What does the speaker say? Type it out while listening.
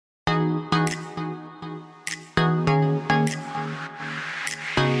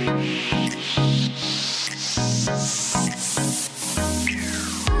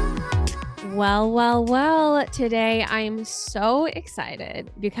Well. Today I am so excited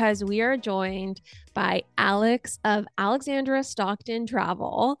because we are joined by Alex of Alexandra Stockton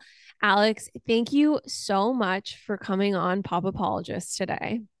Travel. Alex, thank you so much for coming on Pop Apologist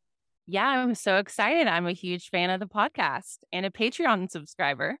today. Yeah, I'm so excited. I'm a huge fan of the podcast and a Patreon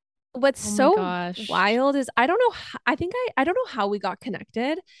subscriber. What's Oh my so gosh. wild is I don't know. I don't know how we got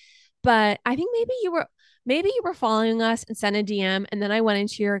connected, but I think maybe you were following us and sent a DM, and then I went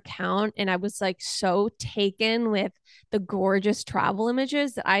into your account and I was like so taken with the gorgeous travel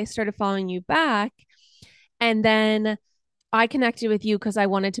images that I started following you back. And then I connected with you because I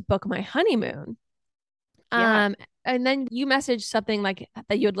wanted to book my honeymoon. Yeah. And then you messaged something like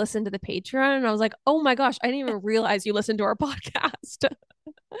that you had listened to the Patreon, and I was like, oh my gosh, I didn't even realize you listened to our podcast.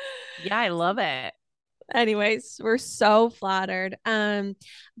 Yeah, I love it. Anyways, we're so flattered.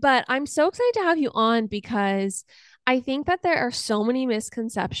 But I'm so excited to have you on because I think that there are so many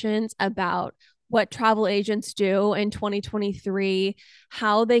misconceptions about what travel agents do in 2023,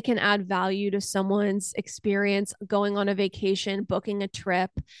 how they can add value to someone's experience going on a vacation, booking a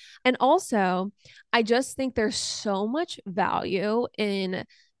trip. And also, I just think there's so much value in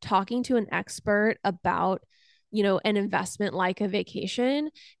talking to an expert about an investment like a vacation,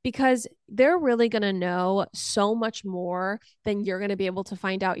 because they're really going to know so much more than you're going to be able to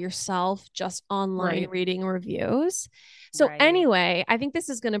find out yourself just online Right. reading reviews. So, Right. anyway, I think this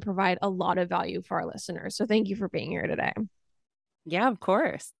is going to provide a lot of value for our listeners. So, thank you for being here today. Yeah, of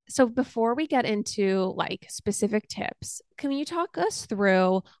course. So, before we get into like specific tips, can you talk us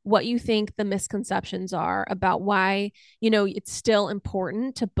through what you think the misconceptions are about why, it's still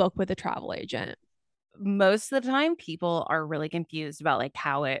important to book with a travel agent? Most of the time people are really confused about like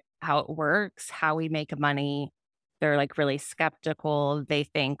how it works, how we make money. They're like really skeptical. They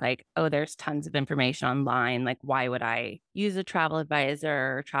think like, oh, there's tons of information online. Like, why would I use a travel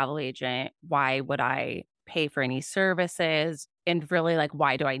advisor or travel agent? Why would I pay for any services? And really, like,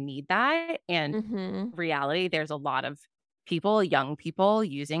 why do I need that? And Mm-hmm. reality, there's a lot of people, young people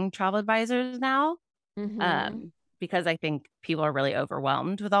using travel advisors now, Mm-hmm. um, because I think people are really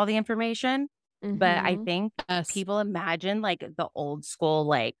overwhelmed with all the information. But I Mm-hmm. think Yes. people imagine like the old school,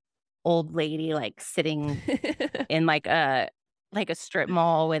 like old lady, like sitting in like a strip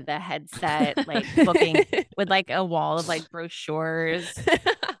mall with a headset, like booking with like a wall of like brochures,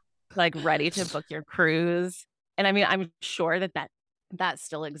 like ready to book your cruise. And I mean, I'm sure that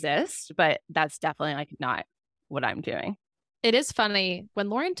still exists, but that's definitely like not what I'm doing. It is funny.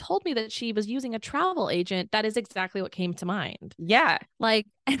 When Lauren told me that she was using a travel agent, that is exactly what came to mind. Yeah. Like,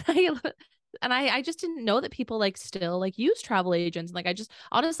 and I just didn't know that people like still like use travel agents. Like I just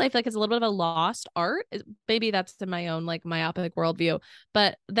honestly I feel like it's a little bit of a lost art. Maybe that's in my own like myopic worldview.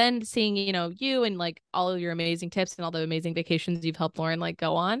 But then seeing, you and like all of your amazing tips and all the amazing vacations you've helped Lauren like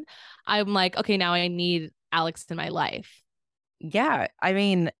go on, I'm like, okay, now I need Alex in my life. Yeah. I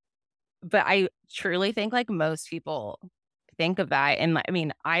mean, but I truly think like most people think of that. And I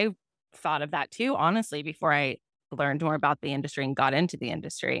mean, I thought of that too, honestly, before I learned more about the industry and got into the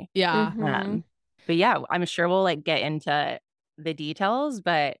industry. Yeah. Mm-hmm. Um, but yeah, I'm sure we'll like get into the details,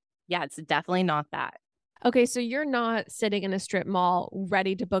 but yeah, it's definitely not that. Okay, so you're not sitting in a strip mall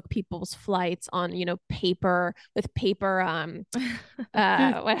ready to book people's flights on, paper with paper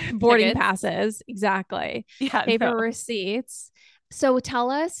boarding Tickets. passes. Exactly. Yeah, no. Paper receipts. So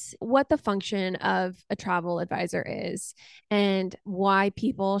tell us what the function of a travel advisor is and why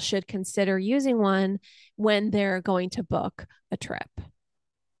people should consider using one when they're going to book a trip.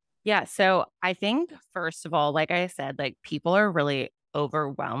 Yeah. So I think, first of all, like I said, like people are really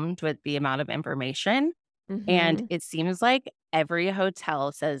overwhelmed with the amount of information. And Mm-hmm. it seems like every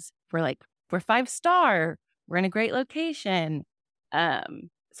hotel says, we're 5-star, we're in a great location. So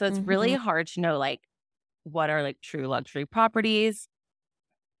it's really Mm-hmm. hard to know like what are like true luxury properties.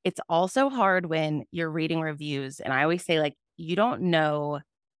 It's also hard when you're reading reviews. And I always say, like, you don't know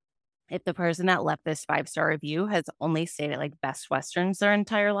if the person that left this 5-star review has only stayed at like Best Westerns their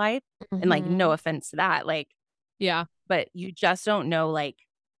entire life. And like, no Mm-hmm. offense to that, like, Yeah. but you just don't know like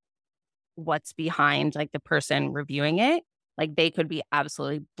what's behind like the person reviewing it. Like they could be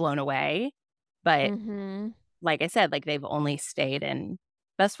absolutely blown away. But Mm-hmm. like I said, like they've only stayed in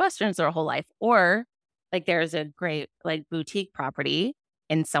Best Westerns their whole life. Or like there's a great like boutique property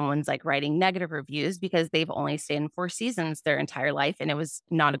and someone's like writing negative reviews because they've only stayed in Four Seasons their entire life and it was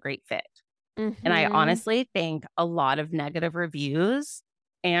not a great fit. And I Mm-hmm. honestly think a lot of negative reviews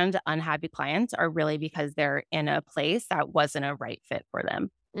and unhappy clients are really because they're in a place that wasn't a right fit for them.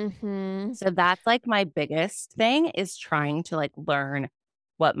 Mm-hmm. So that's like my biggest thing is trying to like learn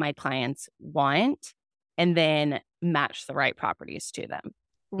what my clients want and then match the right properties to them.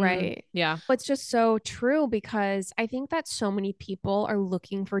 Right. Yeah. It's just so true because I think that so many people are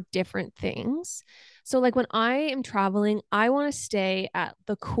looking for different things. So, like when I am traveling, I want to stay at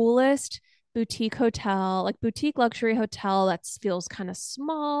the coolest boutique hotel, like boutique luxury hotel that feels kind of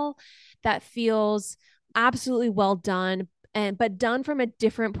small, that feels absolutely well done. And but done from a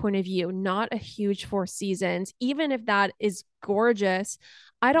different point of view, not a huge Four Seasons, even if that is gorgeous.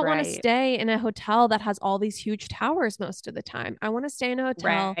 I don't want to Right. stay in a hotel that has all these huge towers most of the time. I want to stay in a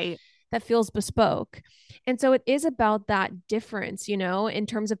hotel Right. that feels bespoke. And so it is about that difference, in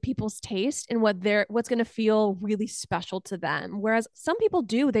terms of people's taste and what's going to feel really special to them. Whereas some people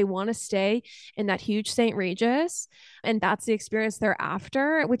do, they want to stay in that huge St. Regis and that's the experience they're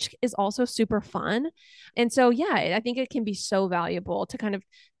after, which is also super fun. And so yeah, I think it can be so valuable to kind of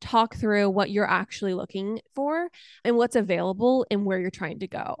talk through what you're actually looking for and what's available and where you're trying to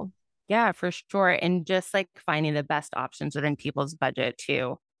go. Yeah, for sure. And just like finding the best options within people's budget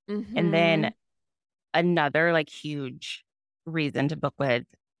too. And then Mm-hmm. another like huge reason to book with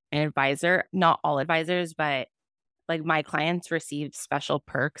an advisor, not all advisors, but like my clients receive special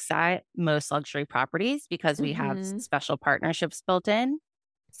perks at most luxury properties because we have Mm-hmm. special partnerships built in.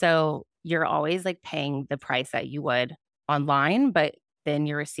 So you're always like paying the price that you would online, but then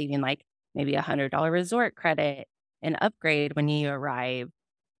you're receiving like maybe $100 resort credit, an upgrade when you arrive,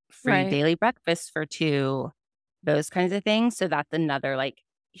 free Right. daily breakfast for two, those kinds of things. So that's another like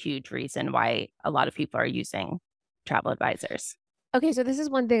huge reason why a lot of people are using travel advisors. Okay, so this is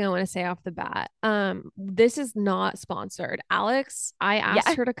one thing I want to say off the bat. This is not sponsored. Alex, I asked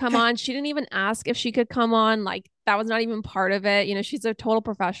Yeah. her to come on. She didn't even ask if she could come on. Like that was not even part of it. She's a total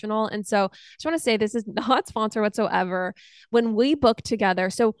professional. And so I just want to say this is not sponsored whatsoever. When we book together,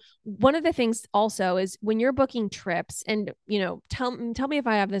 so one of the things also is when you're booking trips, and tell me if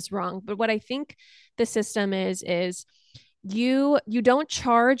I have this wrong, but what I think the system is you don't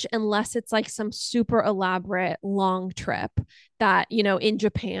charge unless it's like some super elaborate long trip that in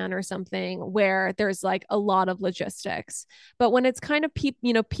Japan or something where there's like a lot of logistics. But when it's kind of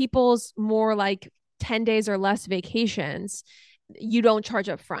people's more like 10 days or less vacations, you don't charge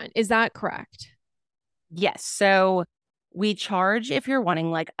up front. Is that correct? Yes. So we charge if you're wanting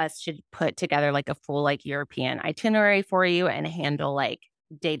like us to put together like a full like European itinerary for you and handle like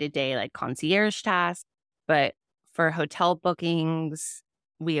day to day like concierge tasks. But for hotel bookings,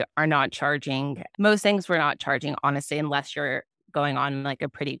 we are not charging. Most things we're not charging, honestly, unless you're going on like a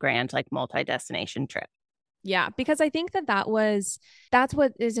pretty grand like multi-destination trip. Yeah, because I think that's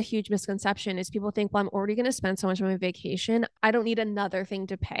what is a huge misconception is people think, well, I'm already going to spend so much on my vacation. I don't need another thing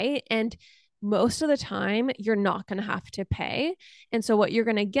to pay. And most of the time, you're not going to have to pay. And so, what you're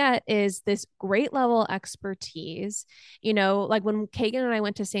going to get is this great level of expertise. Like when Kagan and I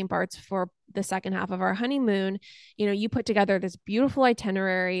went to St. Bart's for the second half of our honeymoon, you put together this beautiful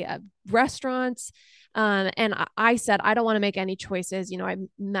itinerary of restaurants. And I said, I don't want to make any choices.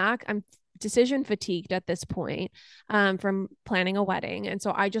 I'm decision fatigued at this point from planning a wedding. And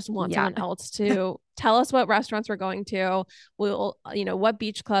so I just want Yeah. someone else to tell us what restaurants we're going to. We'll, what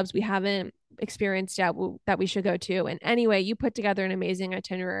beach clubs we haven't experienced yet that we should go to. And anyway, you put together an amazing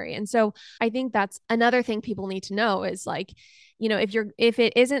itinerary. And so I think that's another thing people need to know is like, if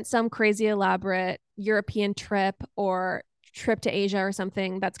it isn't some crazy elaborate European trip or trip to Asia or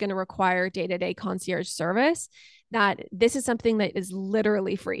something that's going to require day-to-day concierge service, that this is something that is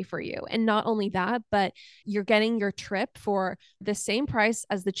literally free for you. And not only that, but you're getting your trip for the same price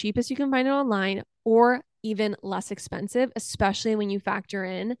as the cheapest you can find it online or even less expensive, especially when you factor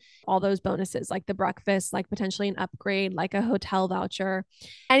in all those bonuses like the breakfast, like potentially an upgrade, like a hotel voucher.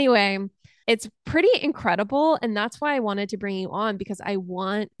 Anyway, it's pretty incredible. And that's why I wanted to bring you on because I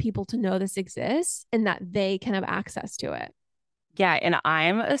want people to know this exists and that they can have access to it. Yeah. And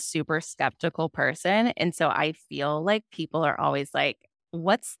I'm a super skeptical person. And so I feel like people are always like,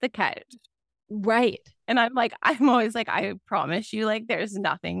 what's the catch? Right. And I'm always like, I promise you, like, there's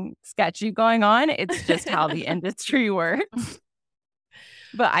nothing sketchy going on. It's just how the industry works.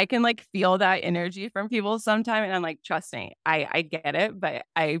 But I can like feel that energy from people sometime. And I'm like, trust me, I get it. But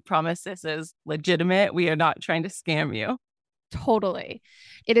I promise this is legitimate. We are not trying to scam you. Totally.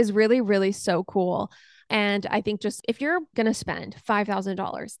 It is really, really so cool. And I think just if you're going to spend $5,000,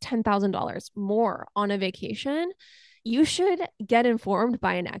 $10,000 more on a vacation, you should get informed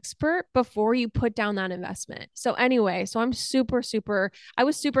by an expert before you put down that investment. So anyway, so I was super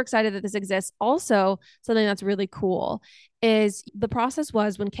excited that this exists. Also, something that's really cool is the process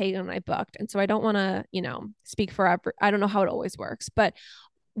was when Kate and I booked. And so I don't want to, speak forever. I don't know how it always works, but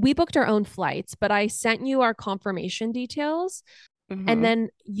we booked our own flights, but I sent you our confirmation details. And Mm-hmm. then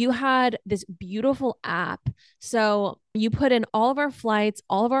you had this beautiful app. So you put in all of our flights,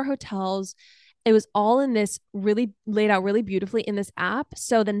 all of our hotels. It was all in this really laid out really beautifully in this app.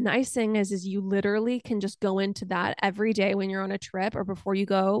 So the nice thing is you literally can just go into that every day when you're on a trip or before you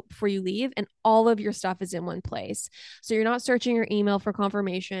leave, and all of your stuff is in one place. So you're not searching your email for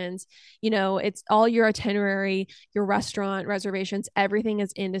confirmations. It's all your itinerary, your restaurant reservations, everything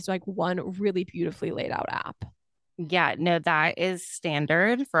is in this like one really beautifully laid out app. Yeah, no, that is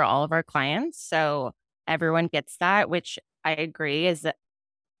standard for all of our clients. So everyone gets that, which I agree is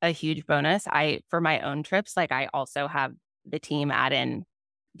a huge bonus. For my own trips, like I also have the team add in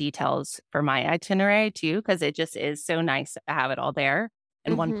details for my itinerary too, because it just is so nice to have it all there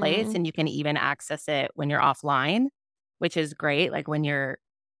in one place. Mm-hmm. And you can even access it when you're offline, which is great. Like when you're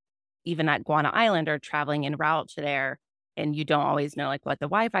even at Guana Island or traveling en route to there and you don't always know like what the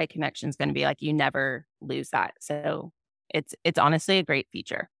Wi-Fi connection is going to be like, you never lose that. So it's honestly a great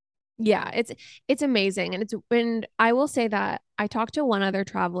feature. Yeah, it's amazing. And I will say that I talked to one other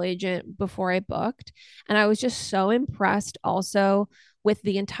travel agent before I booked, and I was just so impressed also with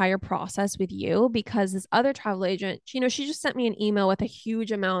the entire process with you, because this other travel agent, she just sent me an email with a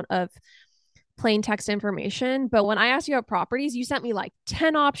huge amount of plain text information. But when I asked you about properties, you sent me like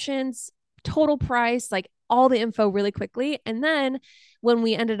 10 options, total price, like all the info really quickly. And then when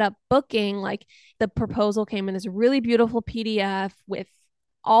we ended up booking, like the proposal came in this really beautiful PDF with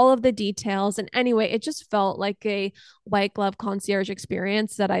all of the details. And anyway, it just felt like a white glove concierge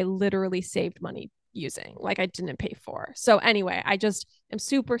experience that I literally saved money using, like I didn't pay for. So anyway, I just am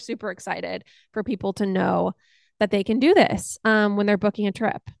super, super excited for people to know that they can do this when they're booking a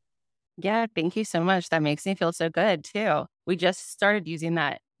trip. Yeah, thank you so much. That makes me feel so good too. We just started using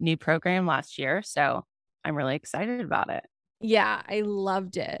that new program last year, so I'm really excited about it. Yeah, I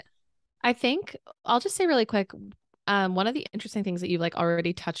loved it. I think I'll just say really quick, one of the interesting things that you've like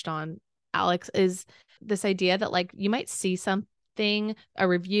already touched on, Alex, is this idea that like you might see something, a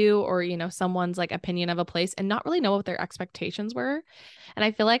review or, someone's like opinion of a place and not really know what their expectations were. And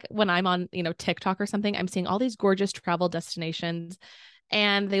I feel like when I'm on, TikTok or something, I'm seeing all these gorgeous travel destinations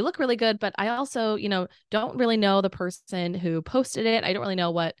and they look really good, but I also, don't really know the person who posted it. I don't really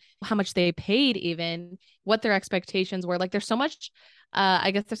know how much they paid, even what their expectations were. Like there's so much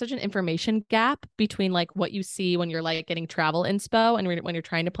I guess there's such an information gap between like what you see when you're like getting travel inspo and when you're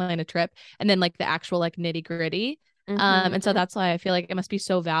trying to plan a trip and then like the actual like nitty gritty. And so Mm-hmm. that's why I feel like it must be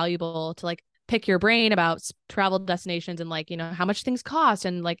so valuable to like pick your brain about travel destinations and like, how much things cost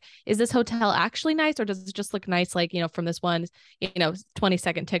and like, is this hotel actually nice or does it just look nice? Like, from this one,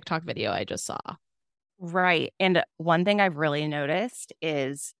 20-second TikTok video I just saw. Right. And one thing I've really noticed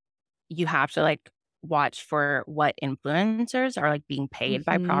is you have to like watch for what influencers are like being paid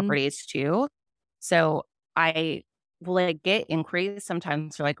by Mm-hmm. properties too. So I will like get inquiries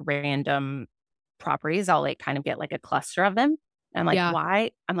sometimes for like random properties. I'll like kind of get like a cluster of them. And I'm like, Yeah.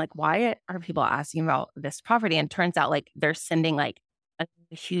 why? I'm like, why are people asking about this property? And turns out like they're sending like a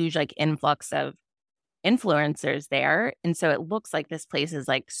huge like influx of influencers there. And so it looks like this place is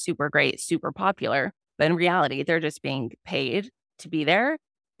like super great, super popular. But in reality, they're just being paid to be there.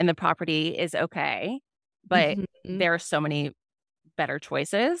 And the property is okay. But Mm-hmm. there are so many better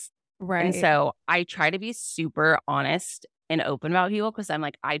choices. And Right. so I try to be super honest and open about people because I'm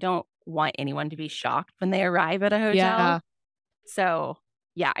like, I don't want anyone to be shocked when they arrive at a hotel. Yeah. So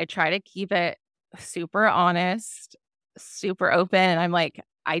yeah, I try to keep it super honest, super open. And I'm like,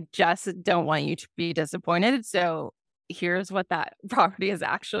 I just don't want you to be disappointed. So here's what that property is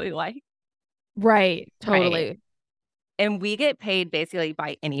actually like. Right. Right. Totally. And we get paid basically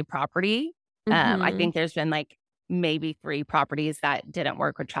by any property. I Mm-hmm. think there's been like maybe 3 properties that didn't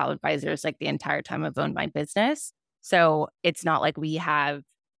work with travel advisors like the entire time I've owned my business. So it's not like we have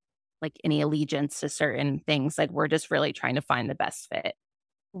like any allegiance to certain things. Like we're just really trying to find the best fit.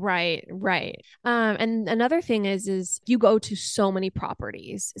 Right, right. And another thing is you go to so many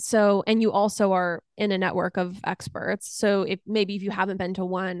properties. So, and you also are in a network of experts. So if you haven't been to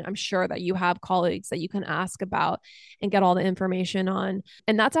one, I'm sure that you have colleagues that you can ask about and get all the information on.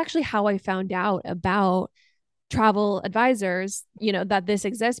 And that's actually how I found out about travel advisors, that this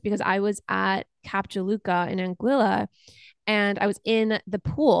exists, because I was at Cap Juluca in Anguilla, and I was in the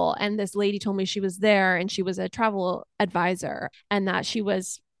pool, and this lady told me she was there and she was a travel advisor and that she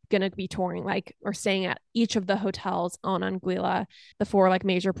was going to be touring like or staying at each of the hotels on Anguilla, the 4 like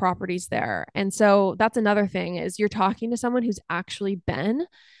major properties there. And so that's another thing, is you're talking to someone who's actually been,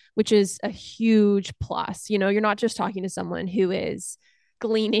 which is a huge plus. You're not just talking to someone who is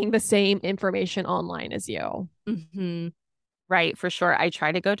gleaning the same information online as you. Mm-hmm. Right. For sure. I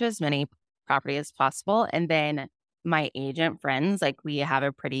try to go to as many property as possible. And then my agent friends, like we have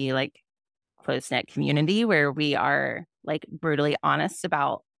a pretty like close-knit community where we are like brutally honest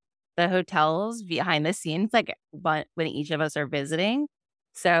about the hotels behind the scenes, like but when each of us are visiting.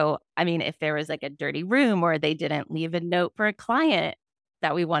 So, I mean, if there was like a dirty room or they didn't leave a note for a client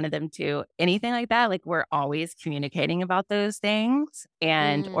that we wanted them to, anything like that, like we're always communicating about those things.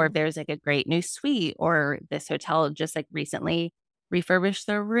 And, or if Mm. there's like a great new suite or this hotel just like recently refurbished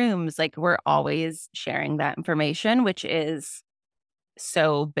their rooms, like we're always sharing that information, which is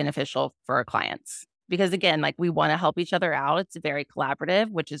so beneficial for our clients. Because again, like we want to help each other out. It's very collaborative,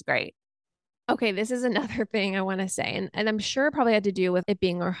 which is great. Okay, this is another thing I want to say, and I'm sure it probably had to do with it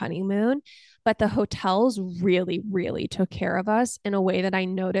being our honeymoon, but the hotels really, really took care of us in a way that I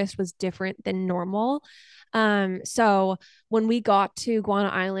noticed was different than normal. So when we got to Guana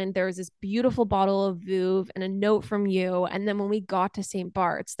Island, there was this beautiful bottle of Vouv and a note from you. And then when we got to St.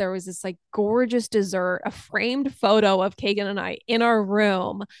 Bart's, there was this like gorgeous dessert, a framed photo of Kagan and I in our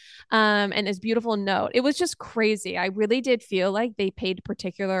room, and this beautiful note. It was just crazy. I really did feel like they paid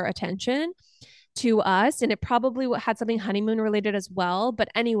particular attention to us, and it probably had something honeymoon related as well. But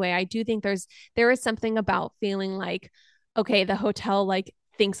anyway, I do think there is something about feeling like, okay, the hotel like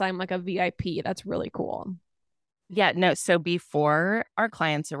thinks I'm like a VIP. That's really cool. Yeah, no. So before our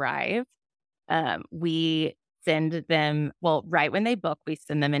clients arrive, we send them, well, right when they book, we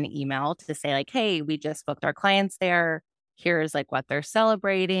send them an email to say, like, hey, we just booked our clients there. Here's like what they're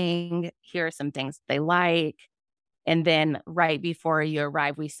celebrating. Here are some things they like. And then right before you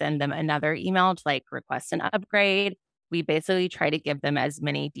arrive, we send them another email to like request an upgrade. We basically try to give them as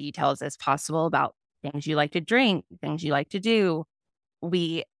many details as possible about things you like to drink, things you like to do.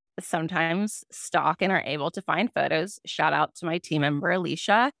 We sometimes stalk and are able to find photos. Shout out to my team member,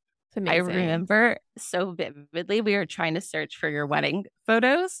 Alicia. It's I amazing. remember so vividly, we were trying to search for your wedding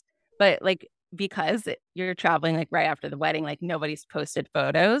photos, but like because you're traveling like right after the wedding, like nobody's posted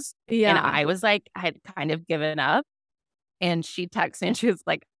photos. And Yeah. I was like, I had kind of given up. And she texted me and she was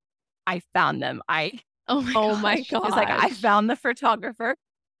like, I found them. Oh my Oh my gosh. She was like, I gosh. found the photographer.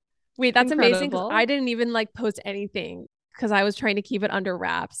 Wait, that's amazing because I Incredible. didn't even like post anything because I was trying to keep it under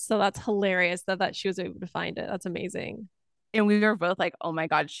wraps. So that's hilarious that she was able to find it. That's amazing. And we were both like, oh my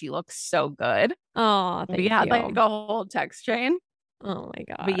God, she looks so good. Oh, We thank had like you. a whole text chain. Oh my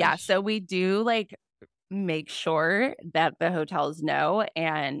But yeah, gosh. so we do like make sure that the hotels know.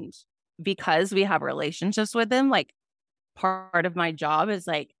 And because we have relationships with them, like part of my job is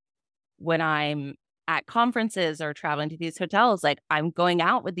like when I'm at conferences or traveling to these hotels, like I'm going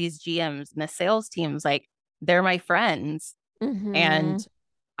out with these GMs and the sales teams, like they're my friends. Mm-hmm. And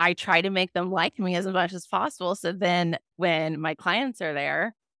I try to make them like me as much as possible. So then when my clients are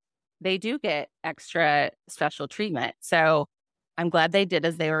there, they do get extra special treatment. So I'm glad they did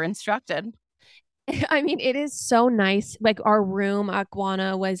as they were instructed. I mean, it is so nice. Like our room at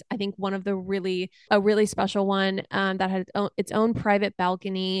Guana was, I think, one of a really special one that had its own private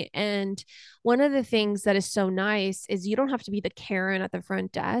balcony. And one of the things that is so nice is you don't have to be the Karen at the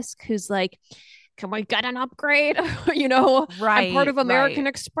front desk who's like, can we get an upgrade? I'm part Right, of American right,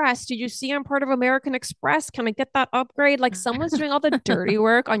 Express. Did you see I'm part of American Express? Can I get that upgrade? Like someone's doing all the dirty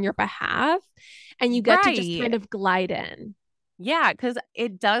work on your behalf, and you get to just right. kind of glide in. Yeah, because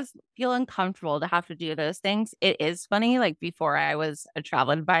it does feel uncomfortable to have to do those things. It is funny. Like before I was a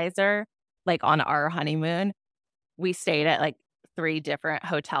travel advisor, like on our honeymoon, we stayed at like three different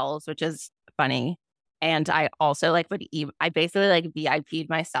hotels, which is funny. And I also like I basically like VIP'd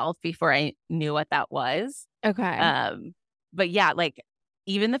myself before I knew what that was. Okay. Um, but yeah, like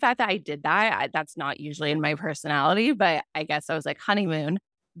even the fact that I did that, that's not usually in my personality, but I guess I was like honeymoon.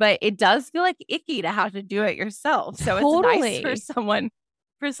 But it does feel like icky to have to do it yourself. So it's nice Totally.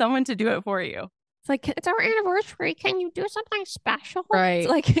 for someone to do it for you. It's like, it's our anniversary. Can you do something special? It's Right.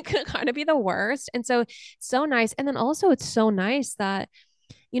 like, it can kind of be the worst. And so, so nice. And then also, it's so nice that,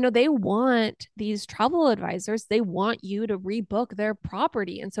 they want these travel advisors, they want you to rebook their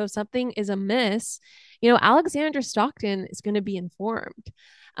property. And so, if something is amiss, Alexandra Stockton is going to be informed.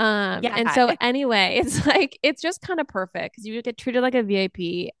 And Yeah. so, anyway, it's like, it's just kind of perfect because you get treated like a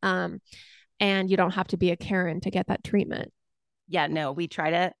VIP, and you don't have to be a Karen to get that treatment. Yeah, no, we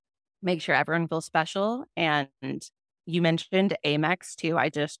try to make sure everyone feels special. And you mentioned Amex too. I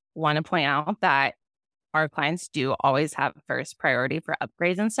just want to point out that our clients do always have first priority for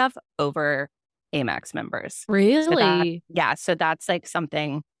upgrades and stuff over Amex members. So Really? so that's like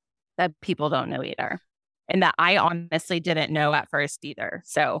something that people don't know either. And that I honestly didn't know at first either.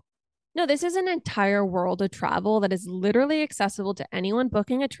 So No, this is an entire world of travel that is literally accessible to anyone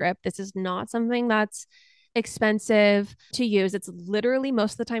booking a trip. This is not something that's expensive to use. It's literally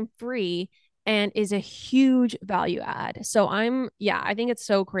most of the time free. and is a huge value add. So I think it's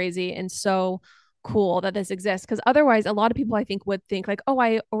so crazy and so cool that this exists, because otherwise a lot of people I think would think like, oh,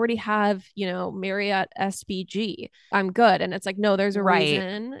 I already have, Marriott SPG, I'm good. And it's like, no, there's a Right.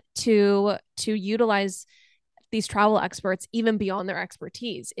 reason to utilize these travel experts even beyond their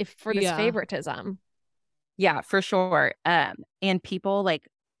expertise if for this Yeah. favoritism. Yeah, for sure. And people like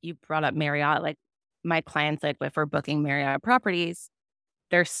you brought up Marriott, like my clients, like if we're booking Marriott properties,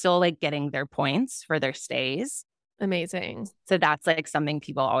 they're still like getting their points for their stays. Amazing. So that's like something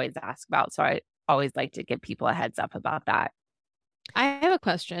people always ask about. So I always like to give people a heads up about that. I have a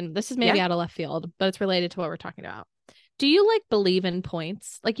question. This is maybe Yeah. out of left field, but it's related to what we're talking about. Do you like believe in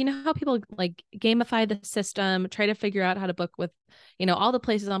points? Like, you know how people like gamify the system, try to figure out how to book with, all the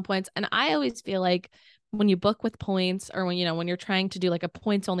places on points. And I always feel like when you book with points or when you're trying to do like a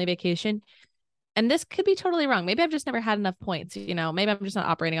points only vacation, and this could be totally wrong. Maybe I've just never had enough points, maybe I'm just not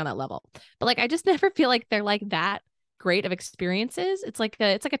operating on that level. But like I just never feel like they're like that great of experiences. It's like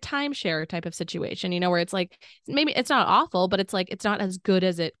a timeshare type of situation, where it's like maybe it's not awful, but it's like it's not as good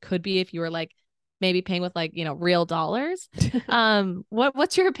as it could be if you were like maybe paying with like, real dollars.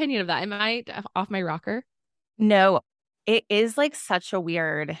 What's your opinion of that? Am I off my rocker? No, it is like such a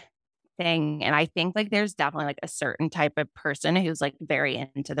weird thing. And I think like there's definitely like a certain type of person who's like very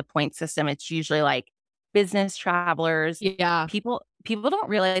into the point system. It's usually like business travelers. Yeah. People don't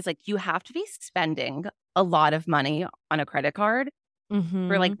realize like you have to be spending a lot of money on a credit card for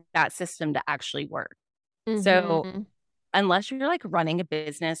like Mm-hmm. that system to actually work. So Mm-hmm. unless you're like running a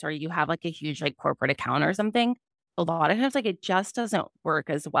business or you have like a huge like corporate account or something, a lot of times like it just doesn't work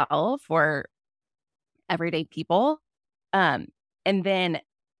as well for everyday people. Um, and then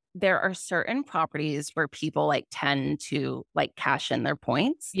there are certain properties where people like tend to like cash in their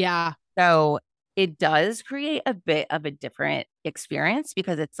points. Yeah. So it does create a bit of a different experience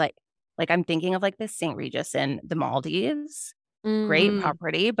because it's like I'm thinking of like the St. Regis in the Maldives. Great Mm.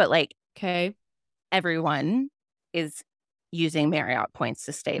 property, but like Okay. everyone is using Marriott points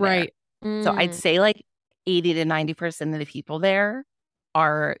to stay there. Right. So I'd say like 80 to 90% of the people there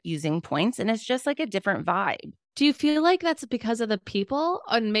are using points, and it's just like a different vibe. Do you feel like that's because of the people?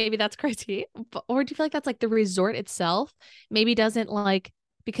 And maybe that's crazy. Or do you feel like that's like the resort itself maybe doesn't like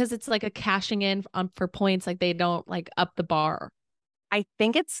because it's like a cashing in on for points, like they don't like up the bar? I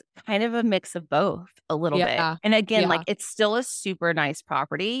think it's kind of a mix of both a little bit. Yeah. And again, like Yeah. it's still a super nice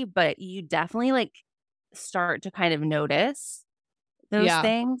property, but you definitely like start to kind of notice those Yeah.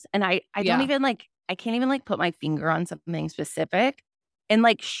 things. And I don't Yeah. even like I can't even like put my finger on something specific. And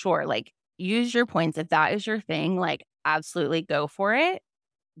like sure, like use your points if that is your thing, like absolutely go for it.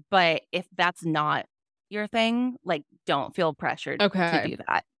 But if that's not your thing, like don't feel pressured to Okay. do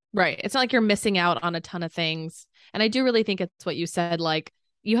that. Right. It's not like you're missing out on a ton of things. And I do really think it's what you said. Like,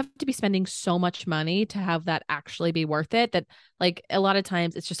 you have to be spending so much money to have that actually be worth it. That, like, a lot of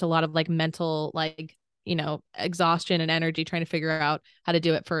times it's just a lot of like mental, like, exhaustion and energy trying to figure out how to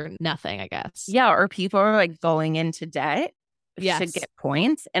do it for nothing, I guess. Yeah, or people are like going into debt to Yes. get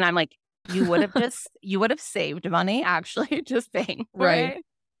points. And I'm like, you would have saved money actually just paying for Right. it.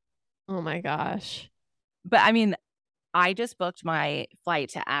 Oh my gosh. But I mean, I just booked my flight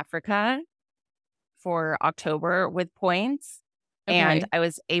to Africa for October with points, and Okay. I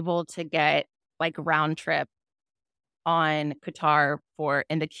was able to get like round trip on Qatar for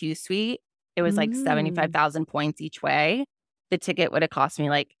in the Q suite. It was like Mm. 75,000 points each way. The ticket would have cost me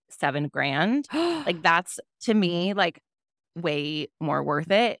like 7 grand. Like that's to me like way more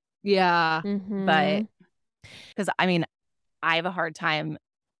worth it. Yeah. But Mm-hmm. because I mean, I have a hard time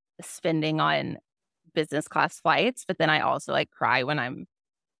spending on business class flights, but then I also like cry when I'm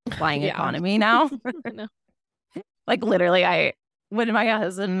flying Yeah. economy now. I know. Like literally, when my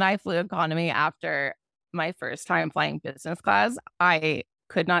husband and I flew economy after my first time flying business class, I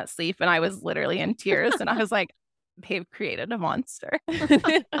could not sleep and I was literally in tears. And I was like, they've created a monster.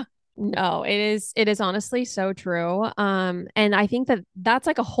 No, it is honestly so true. And I think that that's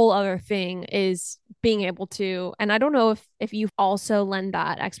like a whole other thing is being able to, and I don't know if you also lend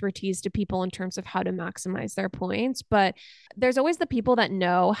that expertise to people in terms of how to maximize their points, but there's always the people that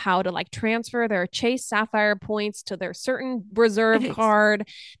know how to like transfer their Chase Sapphire points to their certain reserve card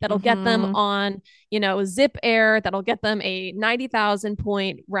that'll get them Mhm. on, Zip Air, that'll get them a 90,000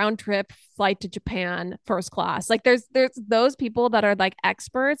 point round trip flight to Japan first class. Like there's those people that are like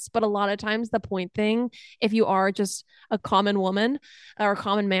experts, but a lot of times the point thing, if you are just a common woman or a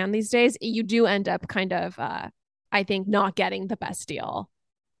common man these days, you do end up kind of I think not getting the best deal.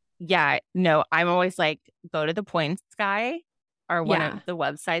 Yeah, no, I'm always like, go to the points guy or one Yeah. of the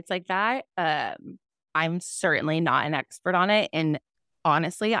websites like that. I'm certainly not an expert on it. And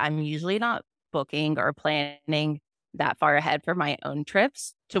honestly, I'm usually not booking or planning that far ahead for my own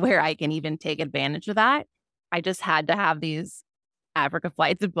trips to where I can even take advantage of that. I just had to have these Africa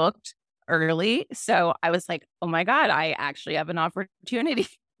flights booked early. So I was like, oh my God, I actually have an opportunity to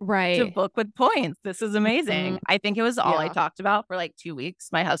Right. book with points. This is amazing. I think it was all I Yeah. talked about for like 2 weeks.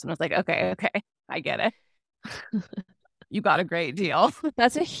 My husband was like, okay, I get it. You got a great deal.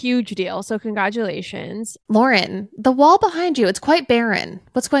 That's a huge deal. So congratulations. Lauren, the wall behind you, it's quite barren.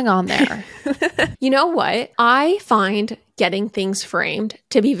 What's going on there? You know what? I find getting things framed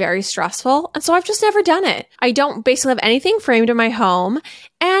to be very stressful. And so I've just never done it. I don't basically have anything framed in my home.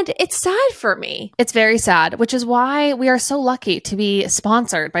 And it's sad for me. It's very sad, which is why we are so lucky to be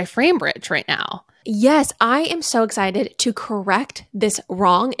sponsored by FrameBridge right now. Yes, I am so excited to correct this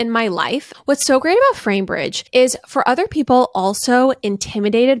wrong in my life. What's so great about FrameBridge is for other people also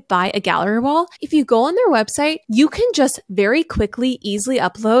intimidated by a gallery wall, if you go on their website, you can just very quickly, easily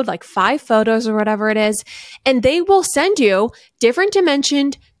upload like 5 photos or whatever it is, and they will send you different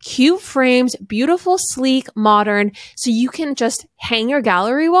dimensioned, cute frames, beautiful, sleek, modern, so you can just hang your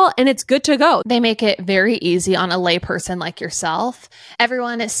gallery wall and it's good to go. They make it very easy on a layperson like yourself.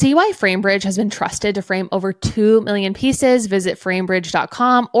 Everyone, see why FrameBridge has been trusted to frame over 2 million pieces. Visit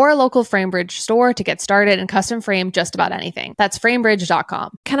framebridge.com or a local FrameBridge store to get started and custom frame just about anything. That's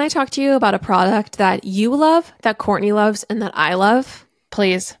framebridge.com. Can I talk to you about a product that you love, that Courtney loves, and that I love?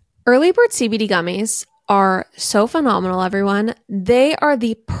 Please. Early Bird CBD gummies are so phenomenal, everyone. They are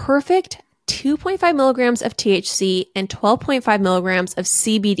the perfect 2.5 milligrams of THC and 12.5 milligrams of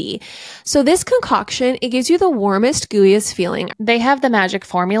CBD. So this concoction, it gives you the warmest, gooeyest feeling. They have the magic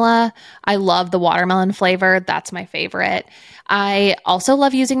formula. I love the watermelon flavor. That's my favorite. I also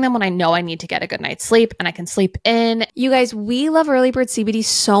love using them when I know I need to get a good night's sleep and I can sleep in. You guys, we love Early Bird CBD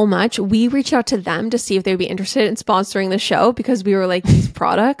so much. We reached out to them to see if they would be interested in sponsoring the show because we were like, these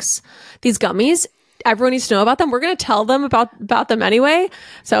products, these gummies, everyone needs to know about them. We're going to tell them about them anyway.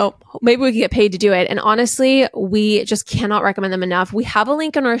 So maybe we can get paid to do it. And honestly, we just cannot recommend them enough. We have a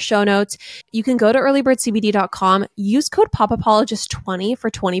link in our show notes. You can go to earlybirdcbd.com, use code POPApologist20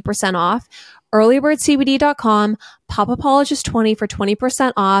 for 20% off. Earlybirdcbd.com, POPApologist20 for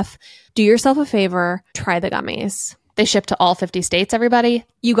 20% off. Do yourself a favor, try the gummies. They ship to all 50 states, everybody.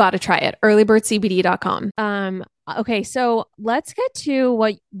 You got to try it. Earlybirdcbd.com. Okay, so let's get to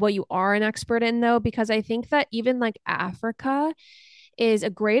what you are an expert in, though, because I think that even like Africa is a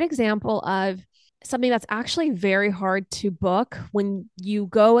great example of something that's actually very hard to book when you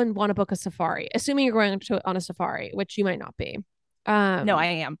go and want to book a safari, assuming you're going on a safari, which you might not be. No, I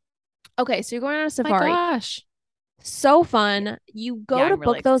am. Okay, so you're going on a safari. My gosh. So fun. You go to I'm book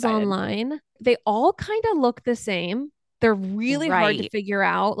really those excited. online. They all kind of look the same. They're really hard to Right. figure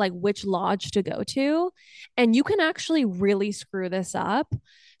out like which lodge to go to. And you can actually really screw this up.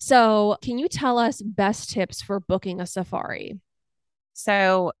 So can you tell us best tips for booking a safari?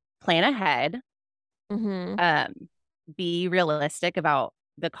 So plan ahead. Mm-hmm. Be realistic about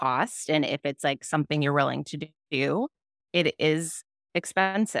the cost. And if it's like something you're willing to do, it is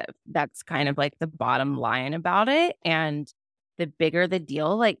expensive. That's kind of like the bottom line about it. And the bigger the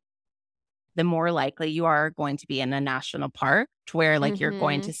deal, like the more likely you are going to be in a national park to where like you're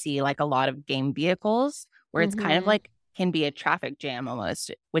going to see like a lot of game vehicles where it's kind of like can be a traffic jam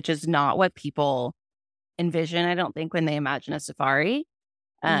almost, which is not what people envision, I don't think, when they imagine a safari.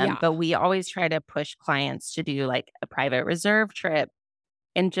 But we always try to push clients to do like a private reserve trip.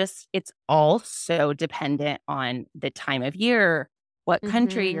 And just it's all so dependent on the time of year, what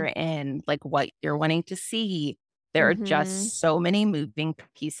country you're in, like what you're wanting to see. There are just so many moving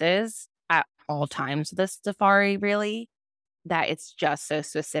pieces at all times of the safari, really, that it's just so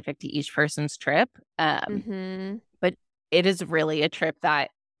specific to each person's trip. But it is really a trip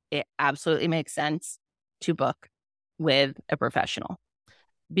that it absolutely makes sense to book with a professional.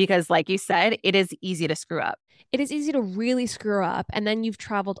 Because like you said, it is easy to screw up. It is easy to really screw up. And then you've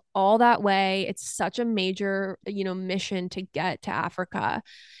traveled all that way. It's such a major, mission to get to Africa.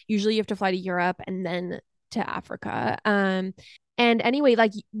 Usually you have to fly to Europe and then to Africa. And anyway,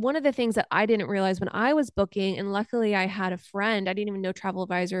 like one of the things that I didn't realize when I was booking, and luckily I had a friend, I didn't even know travel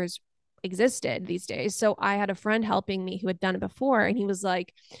advisors existed these days. So I had a friend helping me who had done it before. And he was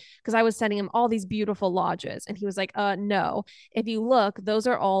like, because I was sending him all these beautiful lodges. And he was like, no, if you look, those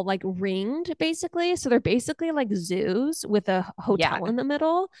are all like ringed basically. So they're basically like zoos with a hotel in the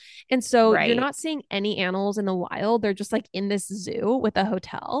middle. And so you're not seeing any animals in the wild. They're just like in this zoo with a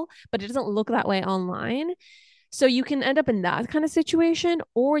hotel, but it doesn't look that way online. So you can end up in that kind of situation,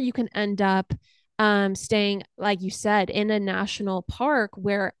 or you can end up staying, like you said, in a national park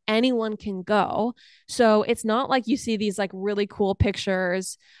where anyone can go. So it's not like you see these like really cool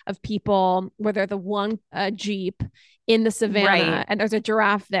pictures of people where they're the one Jeep in the savannah Right. and there's a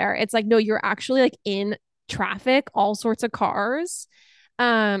giraffe there. It's like, no, you're actually like in traffic, all sorts of cars.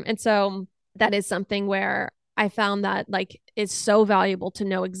 And so that is something where I found that like it's so valuable to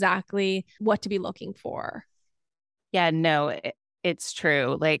know exactly what to be looking for. Yeah, no, it's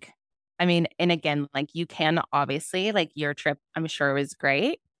true. Like, I mean, and again, like you can obviously, like your trip, I'm sure was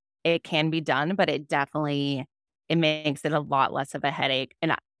great. It can be done, but it makes it a lot less of a headache.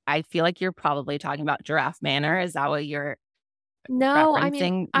 And I feel like you're probably talking about Giraffe Manor. Is that what you're No, I mean,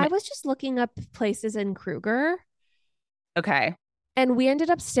 referencing? I was just looking up places in Kruger Okay. and we ended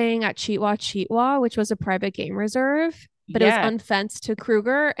up staying at Cheetwa, which was a private game reserve, but it was Yeah. unfenced to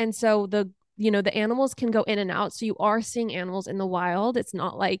Kruger. And so the animals can go in and out. So you are seeing animals in the wild. It's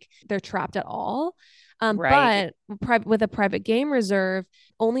not like they're trapped at all. Right. But with a private game reserve,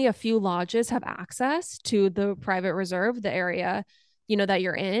 only a few lodges have access to the private reserve, the area, that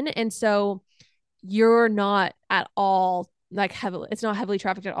you're in. And so you're not at all like heavily, it's not heavily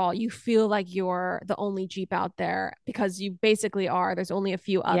trafficked at all. You feel like you're the only Jeep out there because you basically are. There's only a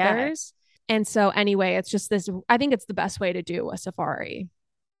few Yeah. others. And so anyway, it's just this, I think it's the best way to do a safari.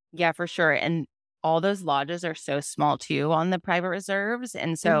 Yeah, for sure. And all those lodges are so small too on the private reserves.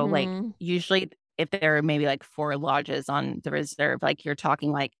 And so, like, Mm-hmm. usually if there are maybe like 4 lodges on the reserve, like you're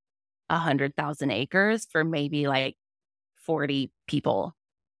talking like 100,000 acres for maybe like 40 people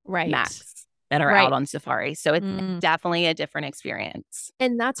Right. max that are out Right. on safari. So it's Mm. definitely a different experience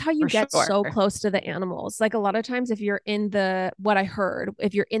And that's how you for get sure. so close to the animals. Like a lot of times, if you're in what I heard,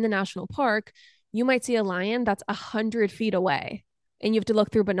 if you're in the national park, you might see a lion that's 100 feet away and you have to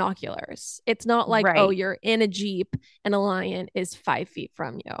look through binoculars. It's not like, oh, Right. you're in a Jeep and a lion is 5 feet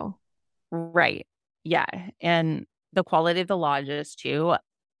from you. Right. Yeah. And the quality of the lodges too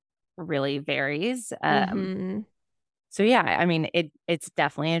really varies. Mm-hmm. So yeah, I mean, it's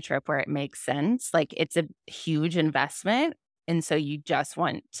definitely a trip where it makes sense. Like it's a huge investment. And so you just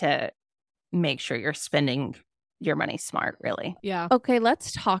want to make sure you're spending your money smart, really. Yeah. Okay,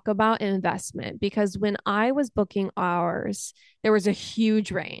 let's talk about investment because when I was booking ours, there was a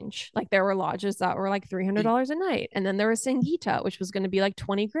huge range. Like there were lodges that were like $300 a night, and then there was Sangita, which was going to be like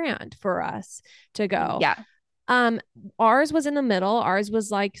 20 grand for us to go. Yeah. Um, Ours was in the middle. Ours was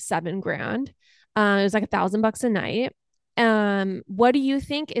like 7 grand. It was like $1,000 a night. What do you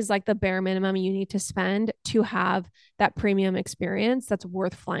think is like the bare minimum you need to spend to have that premium experience that's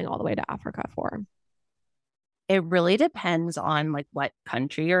worth flying all the way to Africa for? It really depends on like what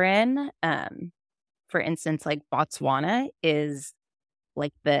country you're in. For instance, like Botswana is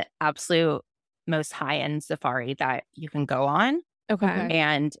like the absolute most high-end safari that you can go on. Okay. Okay.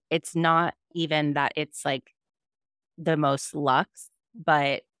 And it's not even that it's like the most luxe,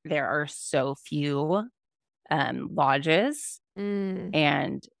 but there are so few lodges Mm,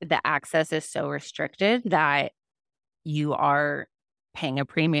 and the access is so restricted that you are paying a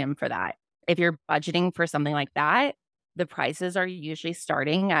premium for that. If you're budgeting for something like that, the prices are usually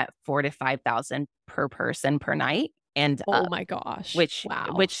starting at 4 to 5 thousand per person per night and oh up, my gosh. which Wow.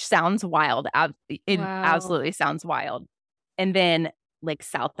 which sounds wild. It Wow. absolutely sounds wild. And then like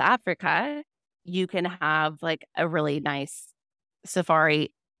South Africa, you can have like a really nice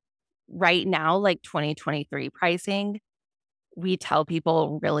safari right now, like 2023 pricing. We tell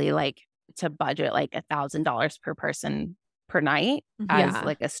people really like to budget like $1,000 per person per night as Yeah.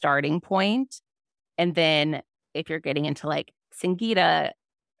 like a starting point. And then if you're getting into like Singita,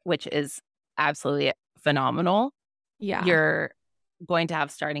 which is absolutely phenomenal, Yeah. you're going to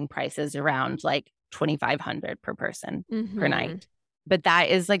have starting prices around like 2,500 per person per Mm-hmm. night. But that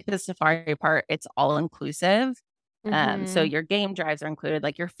is like the safari part. It's all inclusive. So Mm-hmm. your game drives are included,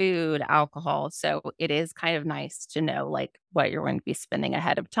 like your food, alcohol. So it is kind of nice to know like what you're going to be spending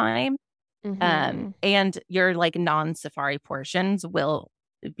ahead of time. Mm-hmm. And your like non-safari portions will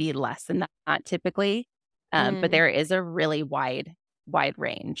be less than that typically. But Mm. there is a really wide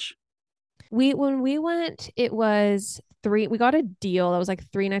range. When we went, it was we got a deal that was like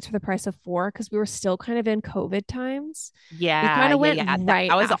 3 nights for the price of four because we were still kind of in COVID times. We kind Yeah, of yeah, went yeah. That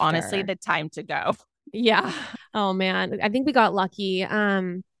right was honestly after. the time to go. Yeah. Oh man. I think we got lucky.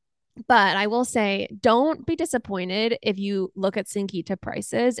 But I will say, don't be disappointed if you look at Sinkita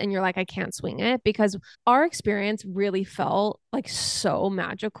prices and you're like, I can't swing it because our experience really felt like so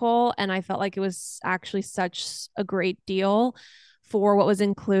magical. And I felt like it was actually such a great deal for what was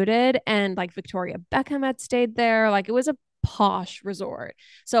included. And like Victoria Beckham had stayed there. Like it was a posh resort.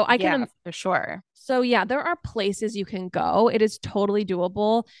 So I can, for sure. so yeah, there are places you can go. It is totally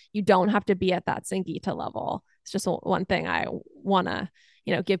doable. You don't have to be at that Singita level. It's just one thing I want to,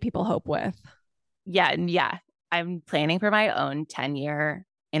 give people hope with. Yeah. I'm planning for my own 10-year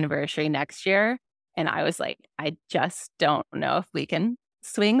anniversary next year. And I was like, I just don't know if we can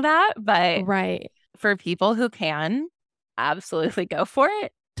swing that. But right. For people who can, absolutely go for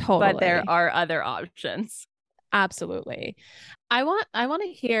it. Totally. But there are other options. Absolutely. I want to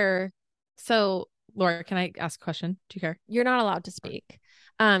hear. So, Laura, can I ask a question? Do you care? You're not allowed to speak.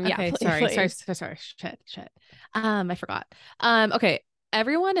 Okay, yeah, sorry. Shit. I forgot. Okay.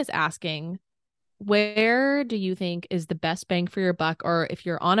 Everyone is asking, where do you think is the best bang for your buck? Or if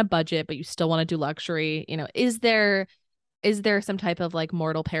you're on a budget, but you still want to do luxury, is there some type of like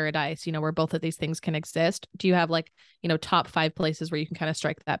mortal paradise, where both of these things can exist? Do you have like, top 5 places where you can kind of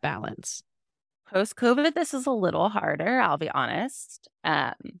strike that balance? Post-COVID, this is a little harder, I'll be honest.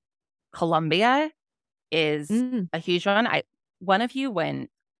 Colombia is a huge one. One of you went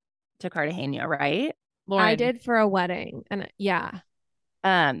to Cartagena, right? Lauren. I did for a wedding. And yeah.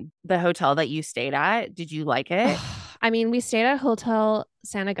 The hotel that you stayed at, did you like it? I mean, we stayed at Hotel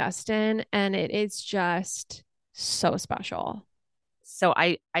San Agustin, and it is just so special. So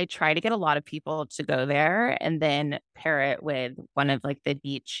I try to get a lot of people to go there and then pair it with one of like the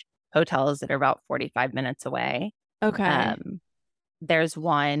beach hotels that are about 45 minutes away. Okay. There's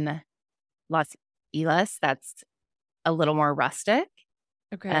one, Las Islas, that's a little more rustic.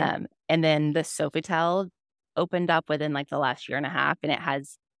 Okay. And then the Sofitel opened up within like the last year and a half, and it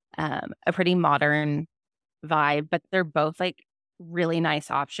has a pretty modern vibe, but they're both like really nice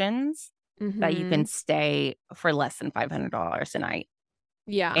options that you can stay for less than $500 a night.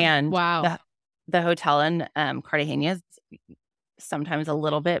 Yeah. And wow. The hotel in Cartagena is sometimes a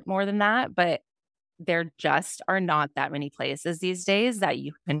little bit more than that, but there just are not that many places these days that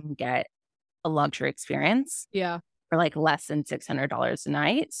you can get a luxury experience. Yeah. For like less than $600 a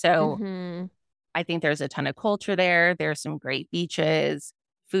night. So I think there's a ton of culture there. There's some great beaches,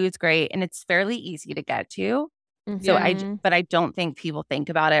 food's great, and it's fairly easy to get to. So but I don't think people think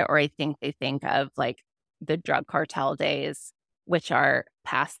about it, or I think they think of like the drug cartel days, which are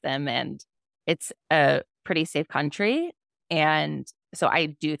past them, and it's a pretty safe country. And so I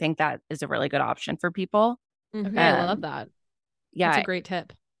do think that is a really good option for people. Okay, I love that. Yeah. That's a great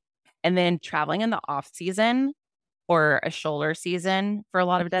tip. And then traveling in the off season or a shoulder season for a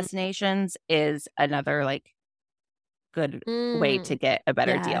lot of destinations is another like good way to get a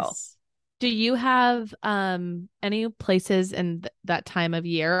better deal. Do you have any places in that time of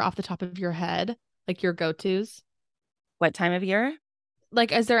year off the top of your head, like your go-tos? What time of year?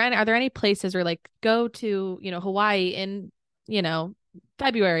 Like, are there any places where like go to, Hawaii in,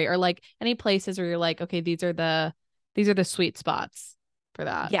 February, or like any places where you're like, okay, these are the sweet spots for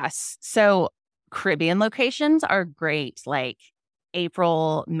that? Yes. So Caribbean locations are great, like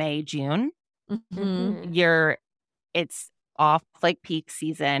April, May, June. It's off like peak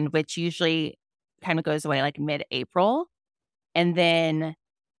season, which usually kind of goes away like mid-April. And then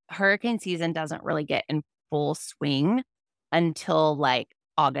hurricane season doesn't really get in full swing until like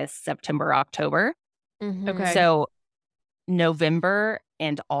August, September, October. Okay. So November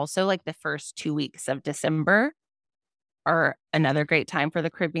and also like the first 2 weeks of December are another great time for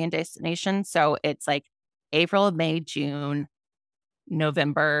the Caribbean destination. So it's like April, May, June,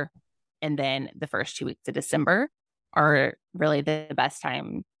 November, and then the first 2 weeks of December are really the best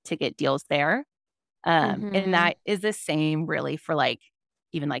time to get deals there. And that is the same really for like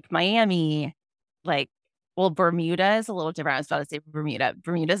even like Miami, like, well, Bermuda is a little different. I was about to say Bermuda.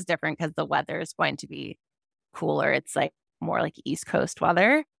 Bermuda is different because the weather is going to be cooler. It's like more like East Coast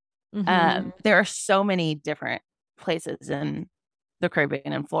weather. There are so many different places in the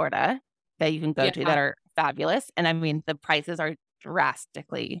Caribbean and Florida that you can go to that are fabulous. And I mean, the prices are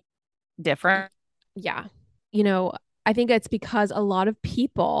drastically different. Yeah. I think it's because a lot of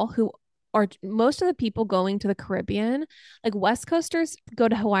people who are most of the people going to the Caribbean, like West Coasters go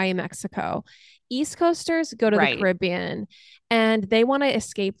to Hawaii, Mexico, East Coasters go to the Caribbean, and they want to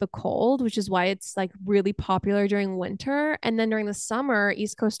escape the cold, which is why it's like really popular during winter. And then during the summer,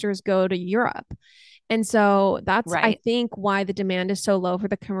 East Coasters go to Europe. And so that's, I think, why the demand is so low for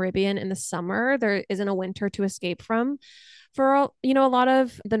the Caribbean in the summer. There isn't a winter to escape from for, a lot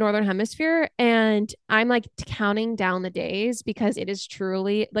of the Northern Hemisphere. And I'm like counting down the days because it is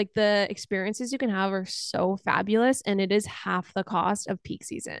truly like the experiences you can have are so fabulous, and it is half the cost of peak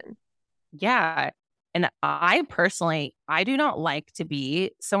season. Yeah. And I personally, I do not like to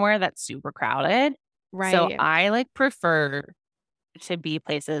be somewhere that's super crowded. Right. So I like prefer to be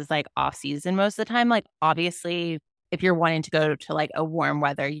places like off season most of the time. Like obviously if you're wanting to go to like a warm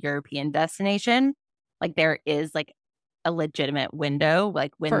weather European destination, like there is like a legitimate window,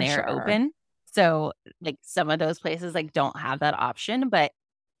 like when For they're sure. open. So like some of those places like don't have that option. But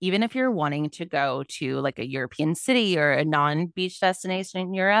even if you're wanting to go to like a European city or a non-beach destination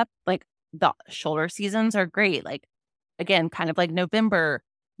in Europe, like the shoulder seasons are great. Like again, kind of like November,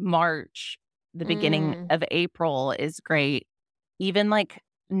 March, the beginning of April is great. Even like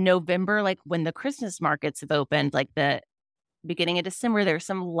November, like when the Christmas markets have opened, like the beginning of December, there's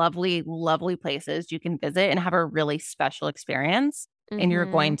some lovely, lovely places you can visit and have a really special experience. And you're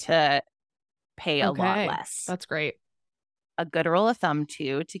going to pay a lot less. That's great. A good rule of thumb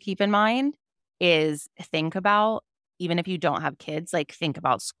too to keep in mind is think about, even if you don't have kids, like think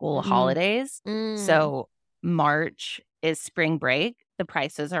about school holidays. So March is spring break. The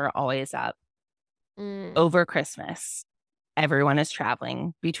prices are always up. Over Christmas, everyone is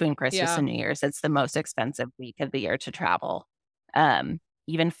traveling between Christmas and New Year's. It's the most expensive week of the year to travel.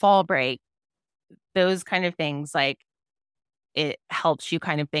 Even fall break, those kind of things, like it helps you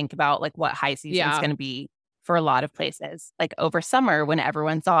kind of think about like what high season is going to be for a lot of places, like over summer when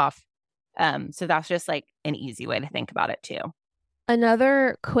everyone's off. So that's just like an easy way to think about it too.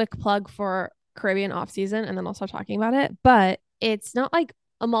 Another quick plug for Caribbean off season, and then I'll start talking about it. But it's not like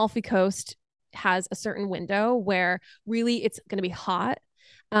Amalfi Coast has a certain window where really it's going to be hot.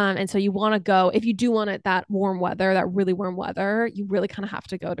 And so you want to go, if you do want it that warm weather, that really warm weather, you really kind of have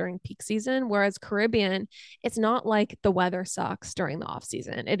to go during peak season. Whereas Caribbean, it's not like the weather sucks during the off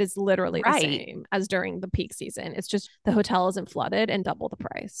season. It is literally the same as during the peak season. It's just the hotel isn't flooded and double the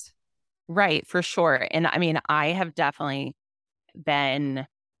price. Right, for sure. And I mean, I have definitely been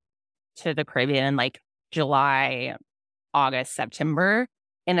to the Caribbean in like July, August, September,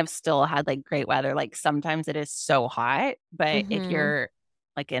 and have still had like great weather. Like sometimes it is so hot, but if you're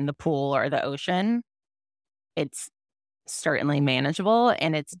like in the pool or the ocean, it's certainly manageable.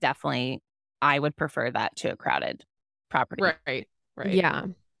 And it's definitely, I would prefer that to a crowded property. Right. Yeah,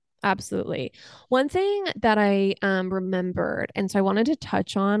 absolutely. One thing that I remembered, and so I wanted to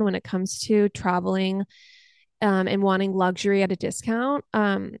touch on when it comes to traveling and wanting luxury at a discount.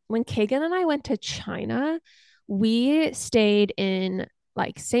 When Kagan and I went to China, we stayed in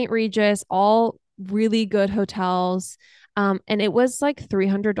like St. Regis, all really good hotels. And it was like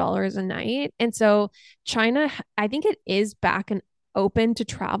 $300 a night. And so China, I think it is back and open to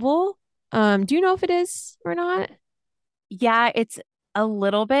travel. Do you know if it is or not? Yeah, it's a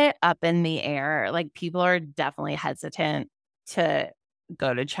little bit up in the air. Like people are definitely hesitant to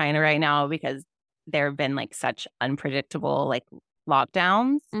go to China right now because there have been like such unpredictable like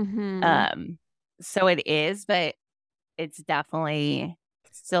lockdowns. So it is, but it's definitely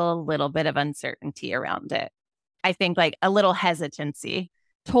still a little bit of uncertainty around it. I think like a little hesitancy.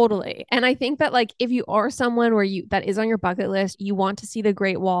 Totally. And I think that like if you are someone where you that is on your bucket list, you want to see the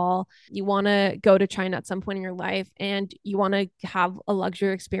Great Wall, you want to go to China at some point in your life and you want to have a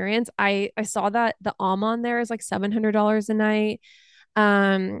luxury experience. I saw that the Almond there is like $700 a night.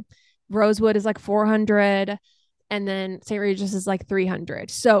 Rosewood is like 400 and then St. Regis is like 300.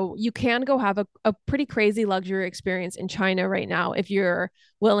 So you can go have a pretty crazy luxury experience in China right now if you're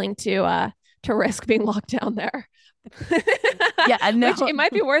willing to risk being locked down there. Yeah, no. Which it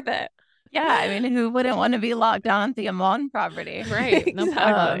might be worth it. Yeah, I mean, who wouldn't want to be locked down at the Amon property? Right. No,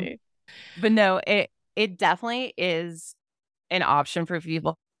 exactly. But no, it definitely is an option for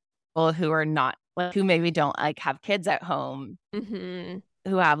people who are not like who maybe don't like have kids at home, who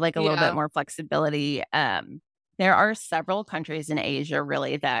have like a little bit more flexibility. There are several countries in Asia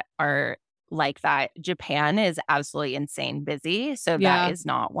really that are like that. Japan is absolutely insane busy, so that is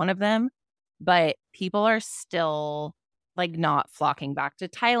not one of them. But people are still like not flocking back to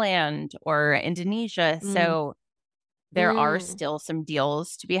Thailand or Indonesia. So there are still some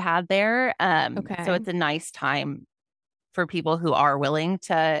deals to be had there. So it's a nice time for people who are willing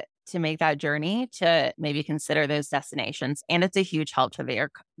to make that journey to maybe consider those destinations. And it's a huge help to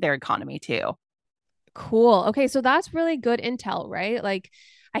their economy too. Cool. Okay, so that's really good intel, right? Like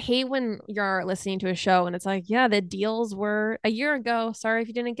I hate when you're listening to a show and it's like, yeah, the deals were a year ago. Sorry if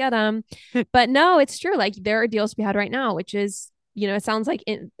you didn't get them. But no, it's true. Like there are deals to be had right now, which is, you know, it sounds like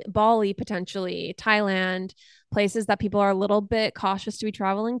in Bali, potentially Thailand, places that people are a little bit cautious to be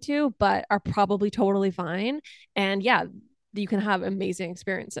traveling to, but are probably totally fine. And yeah, you can have amazing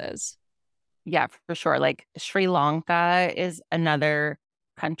experiences. Yeah, for sure. Like Sri Lanka is another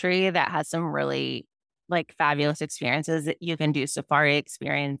country that has some really like fabulous experiences. You can do safari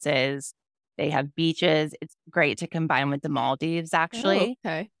experiences. They have beaches. It's great to combine with the Maldives, actually.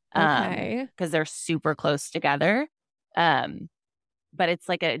 Okay. Because they're super close together. but it's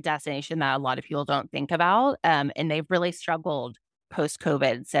like a destination that a lot of people don't think about. And they've really struggled post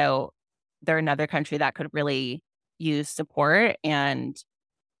COVID. So they're another country that could really use support, and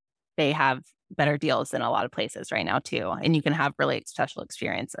they have better deals than a lot of places right now too. And you can have really special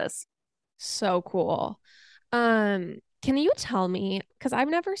experiences. So cool. Can you tell me, because I've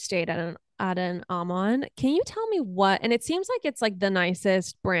never stayed at an Amman, can you tell me what, and it seems like it's like the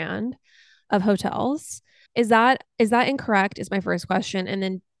nicest brand of hotels. Is that incorrect? Is my first question. And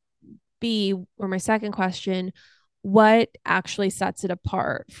then B, or my second question, what actually sets it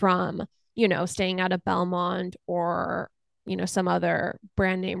apart from, staying at a Belmont or, some other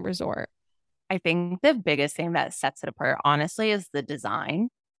brand name resort? I think the biggest thing that sets it apart, honestly, is the design.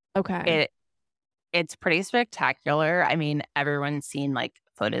 Okay. It's pretty spectacular. I mean, everyone's seen like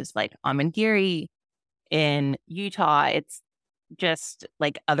photos like Amangiri in Utah. It's just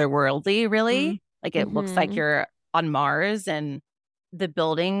like otherworldly, really. Like it looks like Mm-hmm. you're on Mars, and the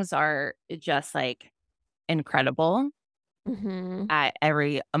buildings are just like incredible Mm-hmm. at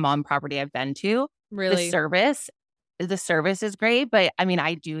every Amman property I've been to. The Really? service, the service is great, but I mean,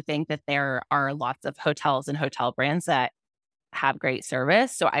 I do think that there are lots of hotels and hotel brands that have great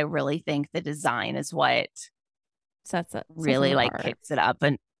service. So I really think the design is what Sets them really like apart. kicks it up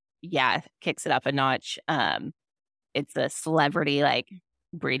a notch. It's a celebrity like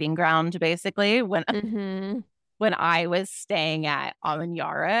breeding ground basically. When Mm-hmm. when I was staying at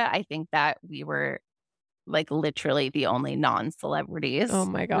Amanyara, I think that we were like literally the only Oh non-celebrities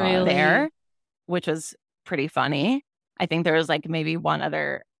my gosh. Really? there, which was pretty funny. I think there was like maybe one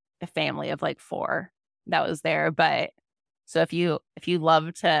other family of like four that was there. But so if you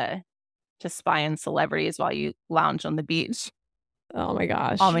love to spy on celebrities while you lounge on the beach, Oh my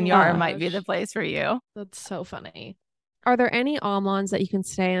gosh. Amanyara might be the place for you. That's so funny. Are there any Almans that you can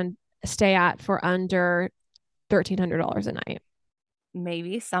stay at for under $1,300 a night?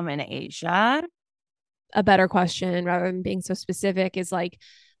 Maybe some in Asia. A better question, rather than being so specific, is like,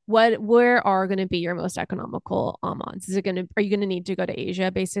 where are going to be your most economical Almans? Are you going to need to go to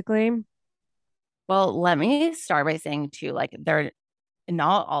Asia basically? Well, let me start by saying too, like they're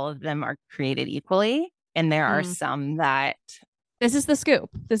not all of them are created equally. And there are Mm. some that, This is the scoop.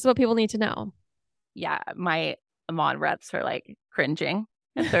 This is what people need to know. yeah, my Amman reps are like cringing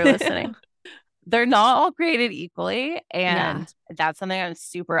if they're listening. They're not all created equally. And that's something I'm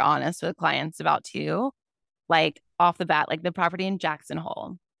super honest with clients about too. Like off the bat, like the property in Jackson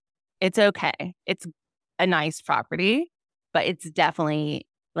Hole, it's okay. It's a nice property, but it's definitely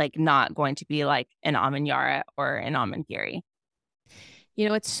like not going to be like an Amanyara or an Amangiri.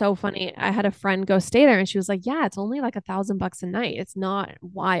 It's so funny. I had a friend go stay there and she was like, yeah, it's only like $1,000 a night. It's not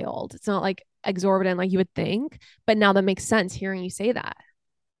wild. It's not like exorbitant like you would think. But now that makes sense hearing you say that.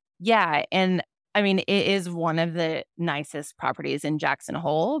 Yeah. And I mean, it is one of the nicest properties in Jackson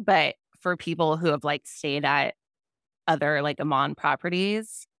Hole, but for people who have like stayed at other like Amman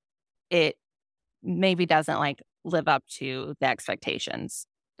properties, it maybe doesn't like live up to the expectations.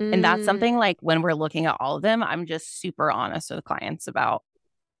 And that's something like when we're looking at all of them, I'm just super honest with clients about.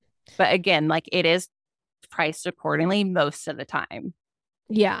 But again, like it is priced accordingly most of the time.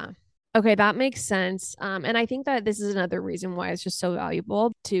 Yeah. Okay, that makes sense. And I think that this is another reason why it's just so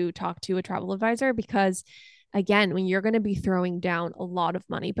valuable to talk to a travel advisor because, again, when you're going to be throwing down a lot of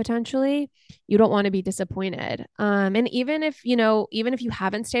money potentially, you don't want to be disappointed. And even if you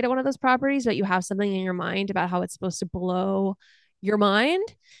haven't stayed at one of those properties, but you have something in your mind about how it's supposed to blow your mind,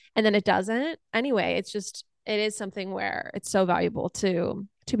 and then it doesn't. Anyway, it is something where it's so valuable to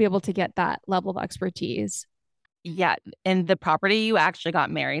be able to get that level of expertise. Yeah. And the property you actually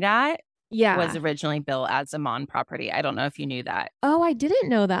got married at was Yeah. originally built as a Mon property. I don't know if you knew that. Oh, I didn't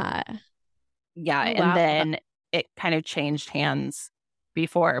know that. Yeah. Oh, And wow. then it kind of changed hands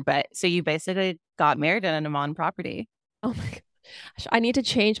before. But so you basically got married in an Amman property. Oh my gosh. I need to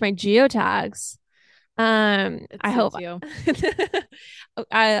change my geotags. It I hope suits you.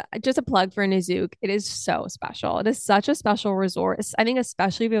 just a plug for Nizook. It is so special. It is such a special resort. I think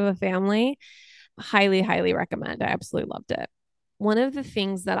especially if you have a family, highly, highly recommend. I absolutely loved it. One of the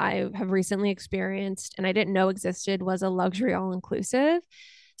things that I have recently experienced and I didn't know existed was a luxury all inclusive.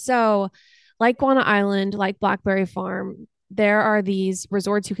 So, like Guana Island, like Blackberry Farm, there are these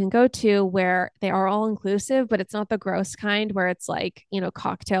resorts you can go to where they are all inclusive, but it's not the gross kind where it's like,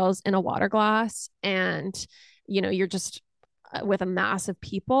 cocktails in a water glass and, you're just with a mass of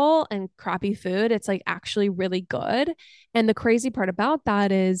people and crappy food. It's like actually really good. And the crazy part about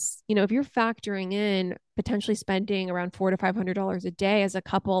that is, if you're factoring in potentially spending around $400 to $500 a day as a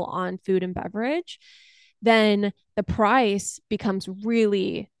couple on food and beverage, then the price becomes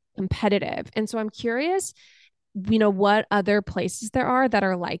really competitive. And so I'm curious, what other places there are that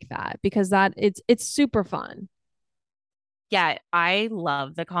are like that, because it's super fun. Yeah, I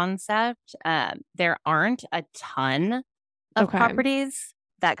love the concept. There aren't a ton of Okay. properties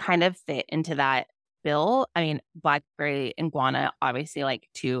that kind of fit into that bill. I mean, Blackberry and Guana, obviously, like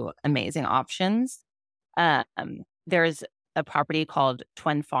two amazing options. Um, there's a property called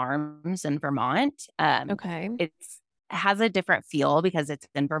Twin Farms in Vermont. Okay. It has a different feel because it's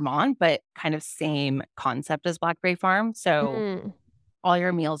in Vermont, but kind of same concept as Blackberry Farm. So Mm, all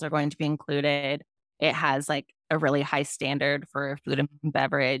your meals are going to be included. It has like a really high standard for food and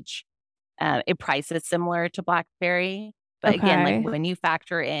beverage. It prices similar to Blackberry. But again, like okay. when you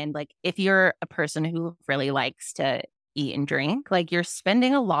factor in, like if you're a person who really likes to eat and drink, like you're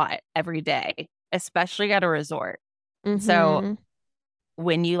spending a lot every day, especially at a resort. So Mm-hmm.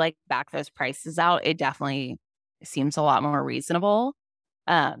 when you like back those prices out, it definitely seems a lot more reasonable.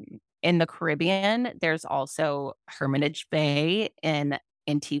 Um, in the Caribbean, there's also Hermitage Bay in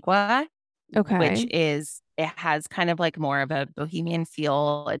Antigua, which Okay. is it has kind of like more of a bohemian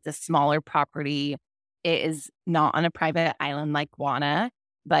feel. It's a smaller property. It is not on a private island like Guana,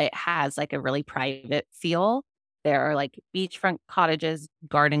 but it has like a really private feel. There are like beachfront cottages,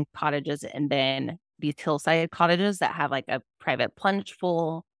 garden cottages, and then these hillside cottages that have like a private plunge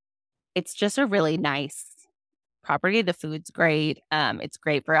pool. It's just a really nice property. The food's great. It's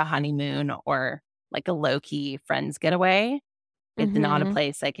great for a honeymoon or like a low key friends getaway. It's not a Mm-hmm.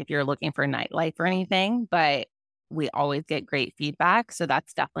 place like if you're looking for nightlife or anything, but we always get great feedback. So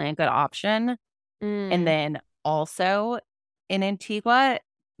that's definitely a good option. And Mm, then also in Antigua,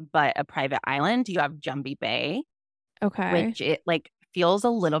 but a private island, you have Jumbie Bay, okay. which it like feels a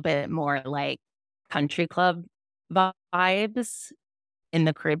little bit more like country club vibes in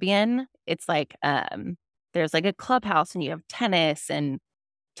the Caribbean. It's like there's like a clubhouse and you have tennis and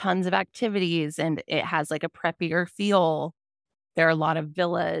tons of activities and it has like a preppier feel. There are a lot of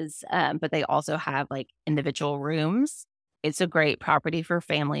villas, but they also have like individual rooms. It's a great property for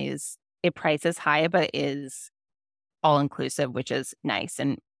families. It prices high, but it is all inclusive, which is nice.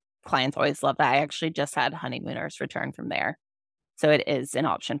 And clients always love that. I actually just had honeymooners return from there. So it is an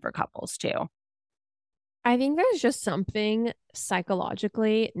option for couples too. I think there's just something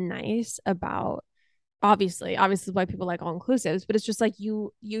psychologically nice about, obviously why people like all inclusives, but it's just like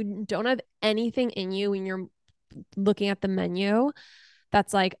you don't have anything in you when you're looking at the menu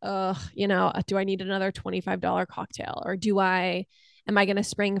that's like, do I need another $25 cocktail, or am I going to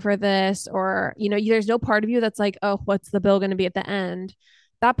spring for this? Or, there's no part of you that's like, oh, what's the bill going to be at the end?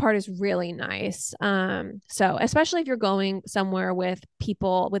 That part is really nice. So especially if you're going somewhere with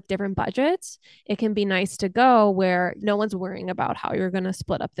people with different budgets, it can be nice to go where no one's worrying about how you're going to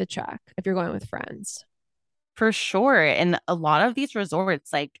split up the check if you're going with friends. For sure. And a lot of these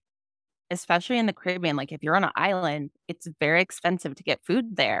resorts, like, especially in the Caribbean, like if you're on an island, it's very expensive to get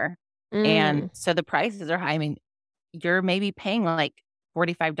food there. And Mm. so the prices are high. I mean, you're maybe paying like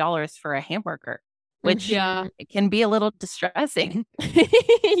 $45 for a hamburger, which Yeah. Mm-hmm. it can be a little distressing.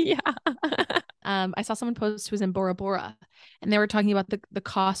 Yeah. I saw someone post who was in Bora Bora, and they were talking about the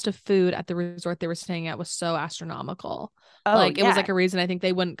cost of food at the resort they were staying at was so astronomical. Oh, Like it was yeah, like a reason I think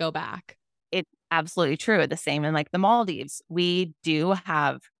they wouldn't go back. it's absolutely true. The same in like the Maldives. We do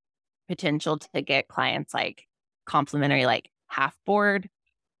have potential to get clients like complimentary, like half board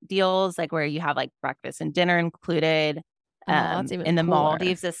deals, like where you have like breakfast and dinner included. Oh, that's even In the cooler.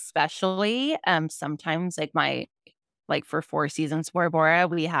 Maldives, especially, sometimes like for Four Seasons Bora Bora,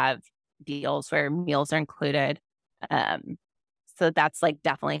 we have deals where meals are included. Um, so that's like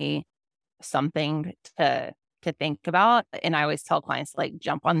definitely something to think about. And I always tell clients to like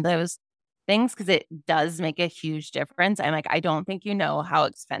jump on those things because it does make a huge difference. I'm like, I don't think you know how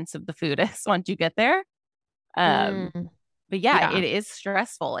expensive the food is once you get there. Um, Mm. but yeah, Yeah. it is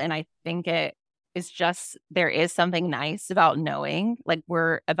stressful. And I think it is just, there is something nice about knowing like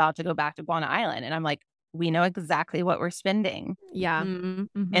we're about to go back to Guana Island. And I'm like, we know exactly what we're spending. Yeah. And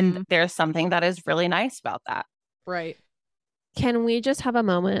Mm-hmm. there's something that is really nice about that. Right. Can we just have a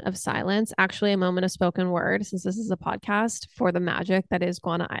moment of silence, actually, a moment of spoken word, since this is a podcast, for the magic that is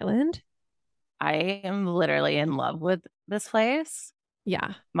Guana Island? I am literally in love with this place.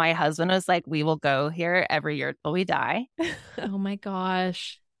 Yeah. My husband was like, we will go here every year till we die. Oh my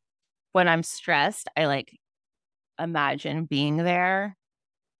gosh. When I'm stressed, I like imagine being there.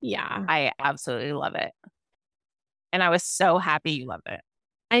 Yeah. I absolutely love it. And I was so happy you love it.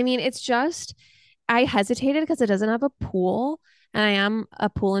 I mean, I hesitated because it doesn't have a pool, and I am a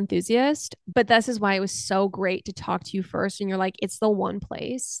pool enthusiast, but this is why it was so great to talk to you first. And you're like, it's the one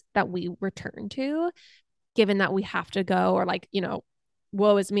place that we return to, given that we have to go, or like,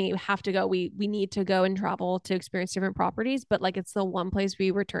 woe is me, have to go. We need to go and travel to experience different properties, but like it's the one place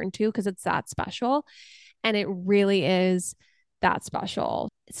we return to because it's that special. And it really is that special.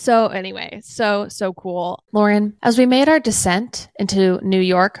 So anyway, so cool. Lauren, as we made our descent into New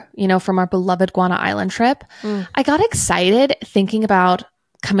York, from our beloved Guana Island trip, I got excited thinking about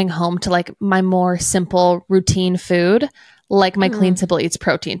coming home to like my more simple routine food, like my Clean Simple Eats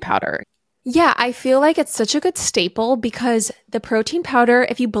protein powder. Yeah, I feel like it's such a good staple because the protein powder,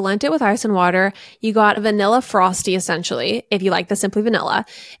 if you blend it with ice and water, you got a vanilla frosty essentially, if you like the Simply Vanilla.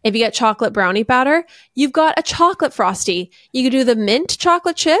 If you get chocolate brownie batter, you've got a chocolate frosty. You could do the mint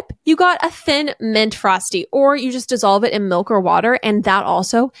chocolate chip, you got a thin mint frosty, or you just dissolve it in milk or water, and that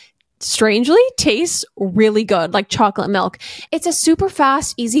also strangely tastes really good, like chocolate milk. It's a super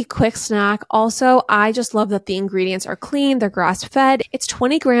fast, easy, quick snack. Also, I just love that the ingredients are clean, they're grass-fed. It's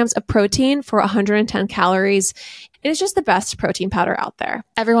 20 grams of protein for 110 calories. It is just the best protein powder out there.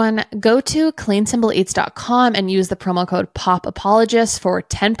 Everyone, go to cleansimpleeats.com and use the promo code POPAPOLOGIST for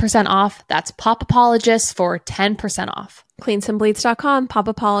 10% off. That's POPAPOLOGIST for 10% off. Cleansimpleeats.com,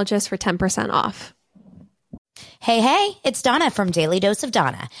 POPAPOLOGIST for 10% off. Hey, it's Donna from Daily Dose of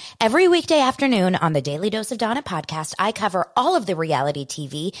Donna. Every weekday afternoon on the Daily Dose of Donna podcast, I cover all of the reality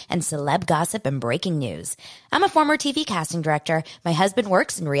TV and celeb gossip and breaking news. I'm a former TV casting director. My husband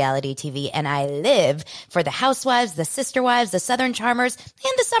works in reality TV, and I live for the Housewives, the Sister Wives, the Southern Charmers,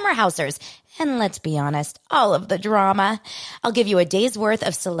 and the Summer Housers. And let's be honest, all of the drama. I'll give you a day's worth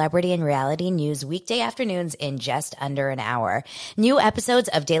of celebrity and reality news weekday afternoons in just under an hour. New episodes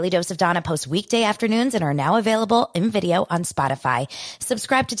of Daily Dose of Donna post weekday afternoons and are now available in video on Spotify.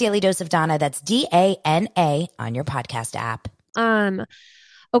 Subscribe to Daily Dose of Donna. That's DANA on your podcast app.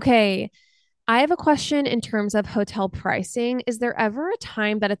 Okay. I have a question in terms of hotel pricing. Is there ever a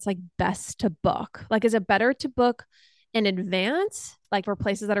time that it's like best to book? Like, is it better to book in advance, like for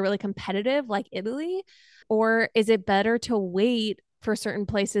places that are really competitive, like Italy? Or is it better to wait for certain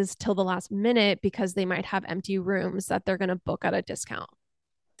places till the last minute because they might have empty rooms that they're going to book at a discount?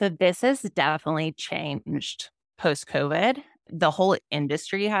 So this has definitely changed post-COVID. The whole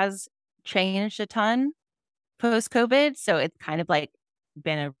industry has changed a ton post-COVID. So it's kind of like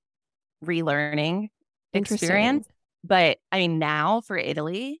been a relearning experience. But I mean, now for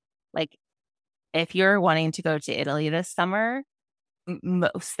Italy, like if you're wanting to go to Italy this summer,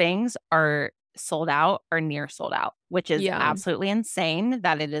 most things are sold out or near sold out, which is absolutely insane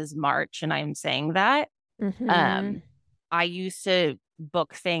that it is March and I'm saying that. I used to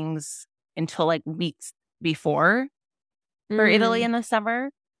book things until like weeks before for Italy in the summer.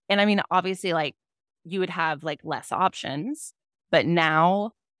 And I mean, obviously, like you would have like less options, but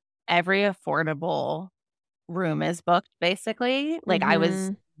now every affordable room is booked basically. Like I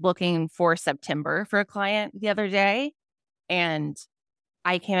was looking for September for a client the other day, and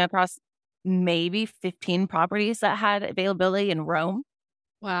I came across maybe 15 properties that had availability in Rome.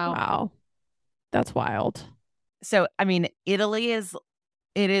 Wow. That's wild. So, I mean, Italy it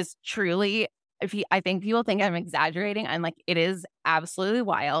is truly, I think people think I'm exaggerating. I'm like, it is absolutely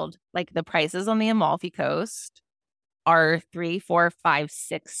wild. Like the prices on the Amalfi Coast are $3,000, $4,000,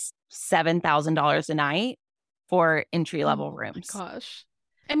 $5,000, $6,000, $7,000 a night for entry level rooms. Oh my gosh.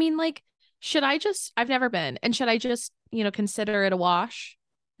 I mean, like, I've never been, and should I just, consider it a wash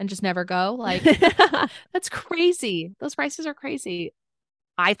and just never go? Like, that's crazy. Those prices are crazy.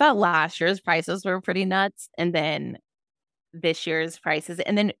 I thought last year's prices were pretty nuts, and then this year's prices,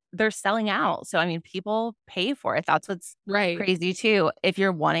 and then they're selling out. So, I mean, people pay for it. That's what's crazy too. If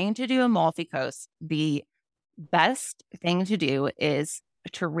you're wanting to do Amalfi Coast, the best thing to do is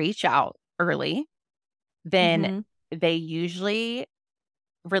to reach out early. Then they usually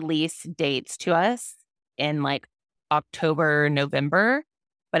release dates to us in like October, November,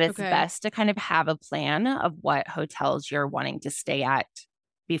 but it's best to kind of have a plan of what hotels you're wanting to stay at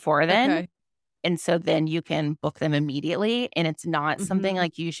before then. And so then you can book them immediately. And it's not something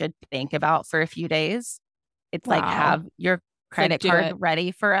like you should think about for a few days. It's like have your credit card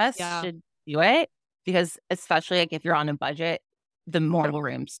ready for us to do it. Because especially like if you're on a budget, the more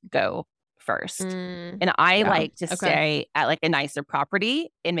rooms go first. And I like to stay at like a nicer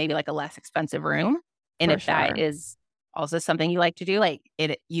property in maybe like a less expensive room. And if that is also something you like to do, like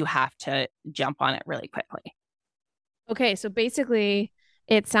you have to jump on it really quickly. Okay, so basically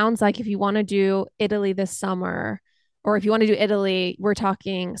it sounds like if you want to do Italy this summer, or if you want to do Italy, we're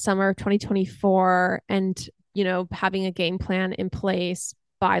talking summer of 2024 and, having a game plan in place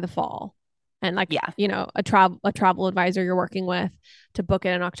by the fall. And like, a travel advisor you're working with to book it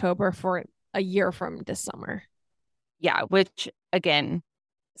in October for a year from this summer. Yeah, which again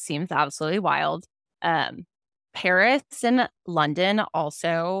seems absolutely wild. Paris and London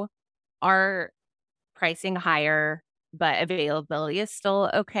also are pricing higher, but availability is still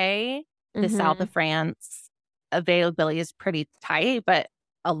okay. The south Mm-hmm. of France, availability is pretty tight, but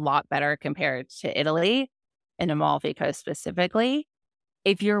a lot better compared to Italy and Amalfi Coast specifically.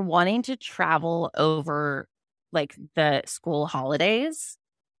 If you're wanting to travel over like the school holidays,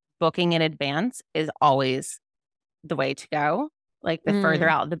 booking in advance is always the way to go. Like the further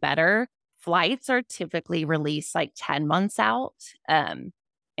Mm. out, the better. Flights are typically released like 10 months out. And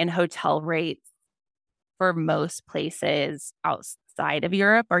hotel rates for most places outside of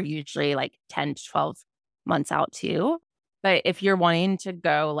Europe are usually like 10 to 12 months out too. But if you're wanting to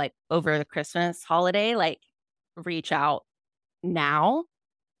go like over the Christmas holiday, like reach out now.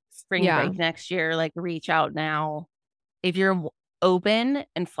 Spring Yeah. break next year, like reach out now. If you're open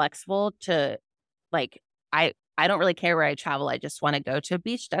and flexible to like, I don't really care where I travel. I just want to go to a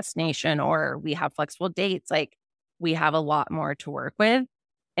beach destination or we have flexible dates. Like we have a lot more to work with.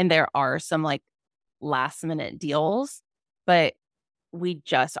 And there are some like last minute deals, but we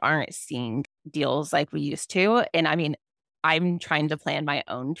just aren't seeing deals like we used to. And I mean, I'm trying to plan my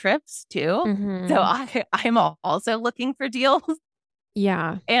own trips too. So Mm-hmm. I'm also looking for deals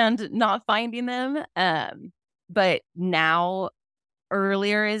Yeah. and not finding them. But now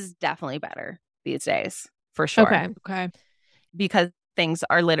earlier is definitely better these days for sure Okay. Okay. because things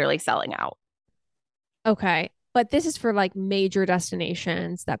are literally selling out. Okay. But this is for like major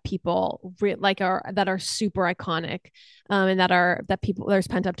destinations that people like are that are super iconic, and that people there's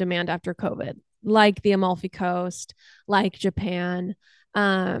pent up demand after COVID, like the Amalfi Coast, like Japan.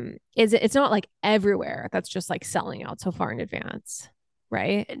 It's not like everywhere that's just like selling out so far in advance,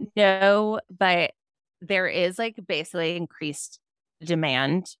 right? No, but there is like basically increased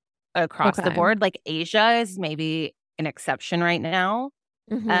demand across the Okay. board. Like Asia is maybe an exception right now.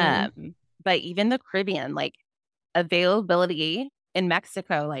 Mm-hmm. But even the Caribbean, like availability in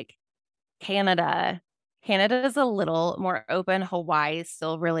Mexico, like Canada, Canada is a little more open. Hawaii is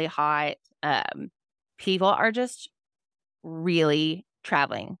still really hot. People are just really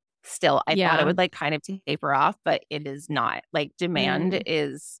traveling still. I thought it Yeah. would like kind of taper off, but it is not. Like demand Mm.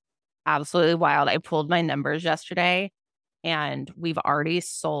 is absolutely wild. I pulled my numbers yesterday and we've already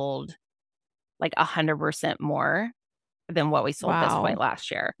sold like 100% more than what we sold this point Wow.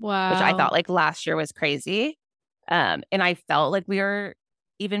 last year, which I Wow. thought like last year was crazy. And I felt like we were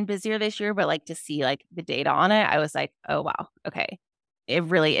even busier this year, but like to see like the data on it, I was like, oh wow, okay. It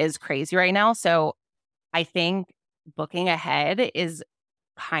really is crazy right now. So I think booking ahead is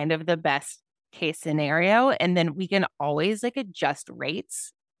kind of the best case scenario. And then we can always like adjust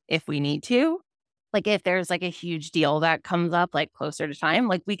rates if we need to. Like if there's like a huge deal that comes up like closer to time,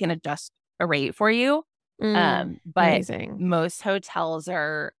 like we can adjust a rate for you. But Amazing. most hotels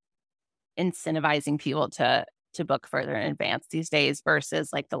are incentivizing people to book further in advance these days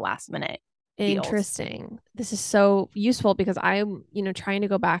versus like the last minute deals. Interesting. This is so useful because I'm, trying to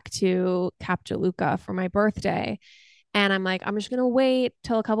go back to Capjaluca for my birthday. And I'm like, I'm just going to wait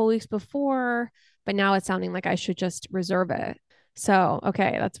till a couple weeks before. But now it's sounding like I should just reserve it. So,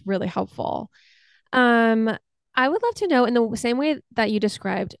 okay, that's really helpful. Um, I would love to know in the same way that you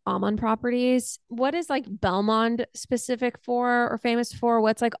described Almond properties, what is like Belmond specific for or famous for?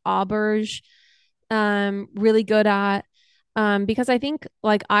 What's like Auberge really good at? Because I think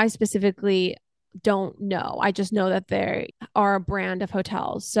like I specifically don't know. I just know that they are a brand of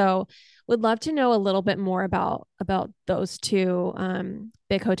hotels. So would love to know a little bit more about those two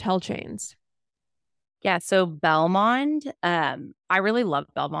big hotel chains. Yeah, so Belmond, I really love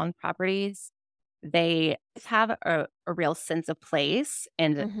Belmond properties. They have a real sense of place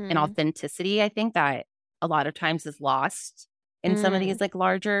and an Mm-hmm. authenticity, I think, that a lot of times is lost in some of Mm, these like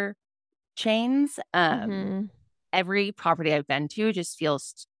larger chains. mm-hmm. Every property I've been to just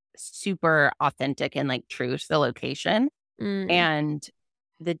feels super authentic and like true to the location. Mm, And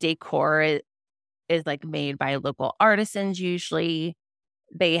the decor is like made by local artisans usually.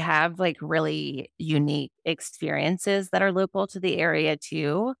 They have like really unique experiences that are local to the area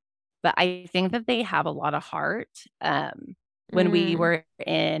too. But I think that they have a lot of heart. When we mm. were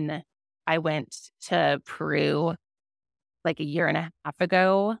in, I went to Peru like a year and a half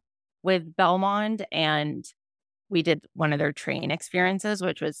ago with Belmond, and we did one of their train experiences,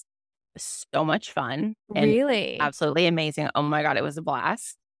 which was so much fun and Really? absolutely amazing. Oh my God, it was a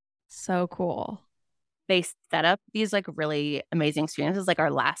blast. So cool. They set up these like really amazing experiences. Like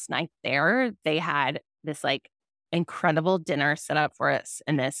our last night there, they had this like incredible dinner set up for us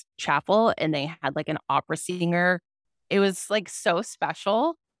in this chapel, and they had like an opera singer. It was like so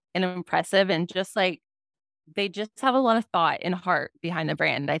special and impressive, and just like they just have a lot of thought and heart behind the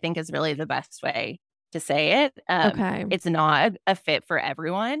brand, I think is really the best way to say it. Okay. It's not a fit for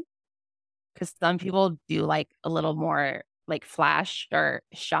everyone because some people do like a little more like flash or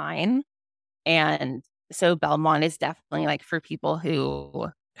shine. And so Belmont is definitely like for people who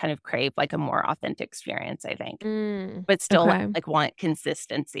kind of crave like a more authentic experience, I think, but still Okay. like want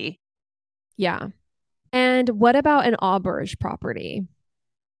consistency. Yeah. And what about an Auberge property?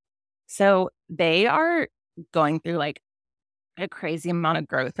 So they are going through like a crazy amount of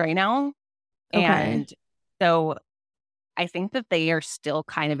growth right now. Okay. And so I think that they are still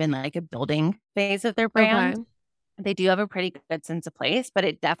kind of in like a building phase of their brand. Okay. They do have a pretty good sense of place, but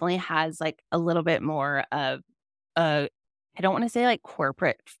it definitely has like a little bit more of a, I don't want to say like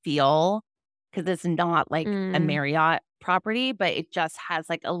corporate feel because it's not like a Marriott property, but it just has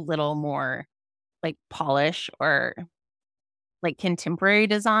like a little more like polish or like contemporary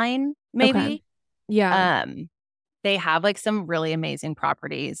design, maybe. Okay. Yeah. They have like some really amazing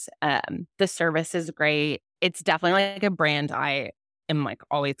properties. The service is great. It's definitely like a brand I am like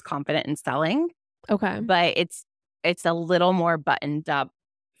always confident in selling, Okay. but it's a little more buttoned up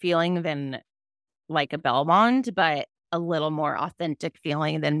feeling than like a Belmont, but a little more authentic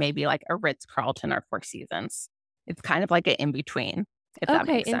feeling than maybe like a Ritz-Carlton or Four Seasons. It's kind of like an in between, if that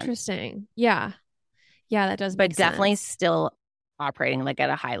Okay. makes sense. Interesting. Yeah. Yeah, that does But make definitely sense. still operating like at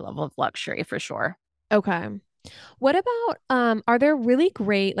a high level of luxury for sure. Okay. What about are there really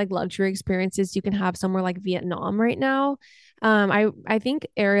great like luxury experiences you can have somewhere like Vietnam right now? I think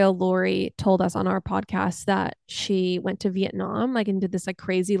Ariel Laurie told us on our podcast that she went to Vietnam like and did this like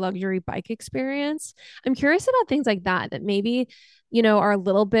crazy luxury bike experience. I'm curious about things like that maybe, are a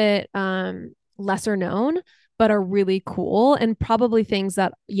little bit lesser known but are really cool and probably things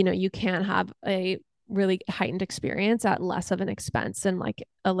that, you can have a really heightened experience at less of an expense than like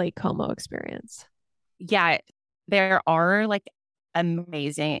a Lake Como experience. Yeah, there are like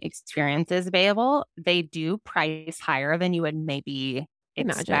amazing experiences available. They do price higher than you would maybe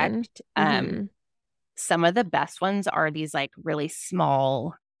Imagine. expect. Some of the best ones are these like really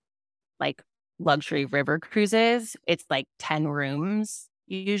small, like luxury river cruises. It's like 10 rooms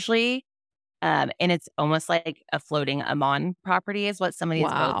usually. And it's almost like a floating Amman property is what some of these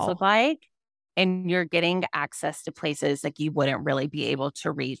boats look Wow. like. And you're getting access to places like you wouldn't really be able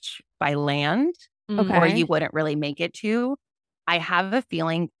to reach by land. Or Okay. you wouldn't really make it to. I have a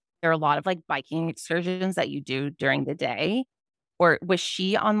feeling there are a lot of like biking excursions that you do during the day. Or was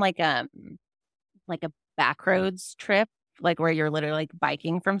she on like a back roads trip, like where you're literally like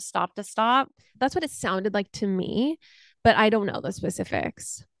biking from stop to stop? That's what it sounded like to me, but I don't know the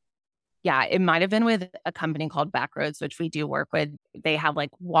specifics. Yeah, it might have been with a company called Backroads, which we do work with. They have like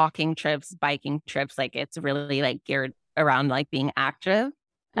walking trips, biking trips. Like it's really like geared around like being active.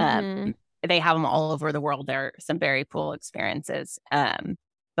 Mhm. They have them all over the world. There are some very cool experiences.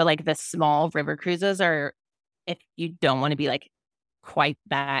 But like the small river cruises are, if you don't want to be like quite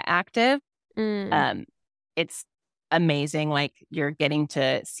that active, Mm. it's amazing. Like you're getting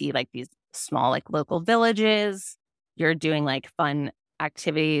to see like these small like local villages. You're doing like fun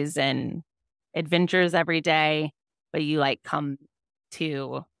activities and adventures every day, but you like come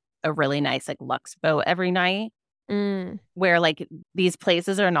to a really nice like luxe boat every night Mm. where like these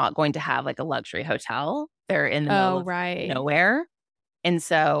places are not going to have like a luxury hotel. They're in the middle Oh, of right. nowhere. And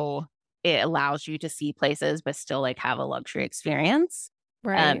so it allows you to see places, but still like have a luxury experience.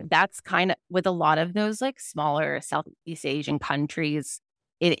 Right. That's kind of with a lot of those like smaller Southeast Asian countries,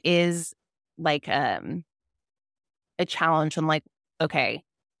 it is like a challenge. I'm like, okay,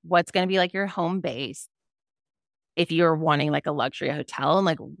 what's going to be like your home base if you're wanting like a luxury hotel and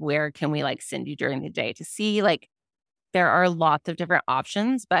like where can we like send you during the day to see? Like there are lots of different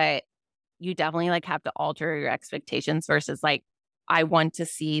options, but you definitely like have to alter your expectations versus like I want to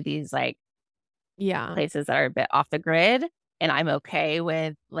see these like Yeah. places that are a bit off the grid and I'm okay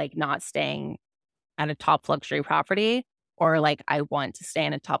with like not staying at a top luxury property, or like I want to stay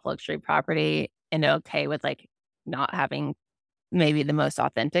in a top luxury property and okay with like not having maybe the most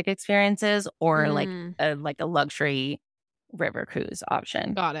authentic experiences or Mm. like a luxury river cruise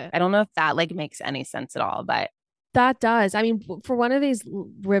option. Got it. I don't know if that like makes any sense at all, but That does. I mean, for one of these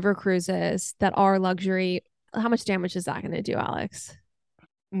river cruises that are luxury, how much damage is that going to do, Alex?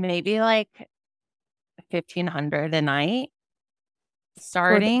 maybe like 1,500 a night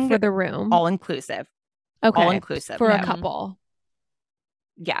starting For the room. all inclusive. Okay. All inclusive. For a Yeah. couple.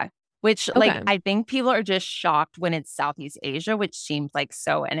 Yeah. Which like I think people are just shocked when it's Southeast Asia, which seems like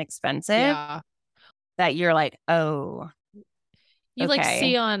so inexpensive Yeah. that you're like, oh, You like okay.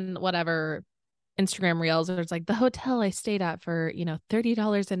 see on whatever Instagram reels, or it's like the hotel I stayed at for,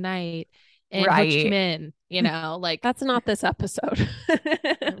 $30 a night in Ho Chi Right. Minh, like That's not this episode.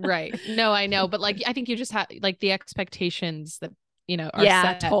 Right. No, I know. But like, I think you just have like the expectations that, are Yeah,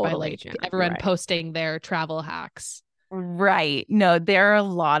 set by totally, like Jana, you're everyone right. posting their travel hacks. Right. No, there are a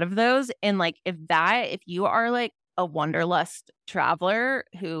lot of those. And like, if you are like a wanderlust traveler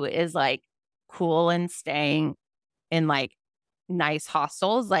who is like cool and staying in like nice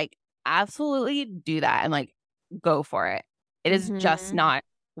hostels, like absolutely do that and like go for it. It is just Mhm. not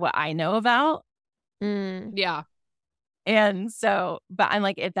what I know about. Mm. Yeah. And so, but I'm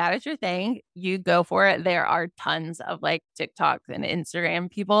like, if that is your thing, you go for it. There are tons of like TikToks and Instagram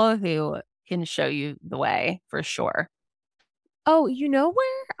people who can show you the way for sure. Oh, you know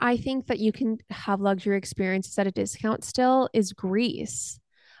where I think that you can have luxury experiences at a discount still is Greece.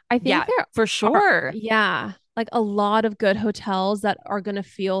 I think Yeah, there for are, sure. yeah, like a lot of good hotels that are going to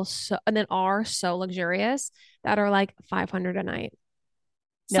feel so, and then are so luxurious that are like 500 a night.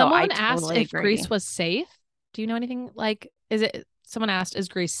 No, I Someone asked totally if agree. Greece was safe. Do you know anything like, someone asked, is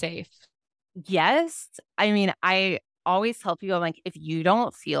Greece safe? Yes. I mean, I always tell people like, if you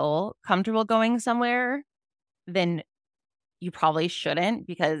don't feel comfortable going somewhere, then you probably shouldn't,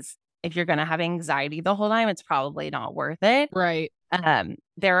 because if you're going to have anxiety the whole time, it's probably not worth it. Right.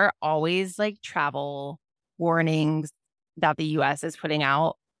 There are always like travel warnings that the US is putting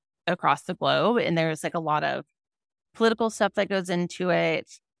out across the globe. And there's like a lot of political stuff that goes into it.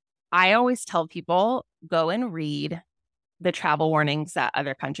 I always tell people go and read the travel warnings that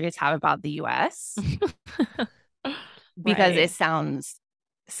other countries have about the US, because it Right. sounds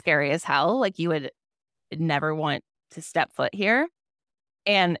scary as hell. Like you would never want to step foot here.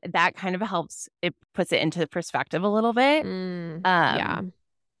 And that kind of helps. It puts it into perspective a little bit. Yeah.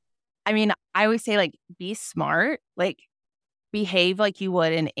 I mean, I always say like, be smart, like behave like you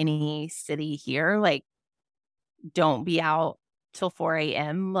would in any city here. Like, don't be out till 4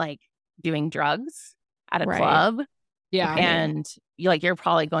 a.m. like doing drugs at a Right. club, Yeah. Okay. and you're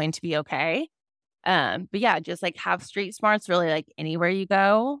probably going to be okay. But yeah, just like have street smarts really like anywhere you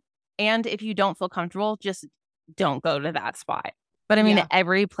go. And if you don't feel comfortable, just don't go to that spot. But I mean, Yeah.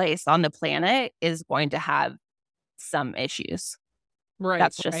 every place on the planet is going to have some issues. Right.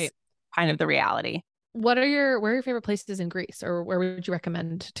 That's just Right. kind of the reality. Where are your favorite places in Greece, or where would you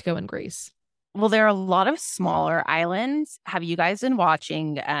recommend to go in Greece? Well, there are a lot of smaller islands. Have you guys been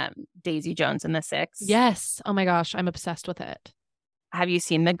watching Daisy Jones and the Six? Yes. Oh my gosh, I'm obsessed with it. Have you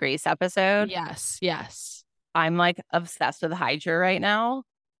seen the Greece episode? Yes. Yes. I'm like obsessed with Hydra right now.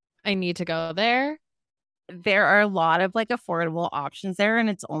 I need to go there. There are a lot of like affordable options there, and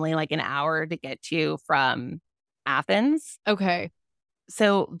it's only like an hour to get to from Athens. Okay.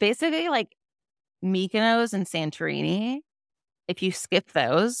 So basically, like Mykonos and Santorini, if you skip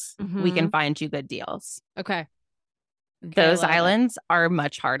those, we can Mhm. find you good deals. Okay. Those love it. islands are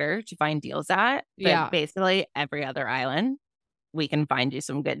much harder to find deals at, but Yeah. basically every other island, we can find you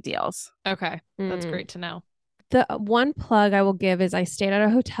some good deals. Okay. That's Mm. great to know. The one plug I will give is I stayed at a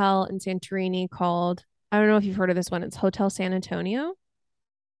hotel in Santorini called, I don't know if you've heard of this one. It's Hotel San Antonio.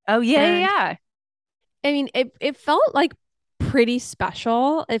 Oh, yeah, And yeah. I mean, it felt like pretty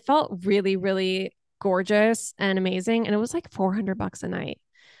special. It felt really, really gorgeous and amazing. And it was like $400 a night.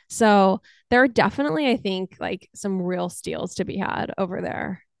 So there are definitely, I think, like some real steals to be had over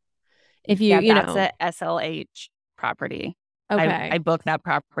there. If you, Yeah, you that's know, a SLH property. okay. I booked that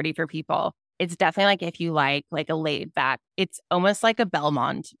property for people. It's definitely like if you like a laid back, it's almost like a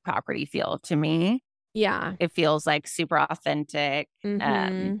Belmont property feel to me. Yeah. It feels like super authentic,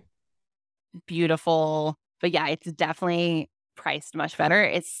 Mm-hmm. beautiful. But yeah, it's definitely priced much better.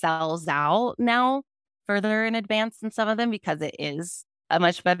 It sells out now further in advance than some of them because it is a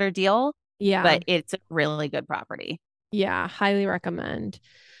much better deal. Yeah. But it's a really good property. Yeah. Highly recommend.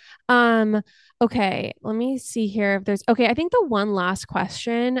 Okay, let me see here if there's okay, I think the one last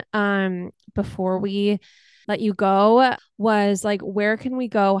question before we let you go was like where can we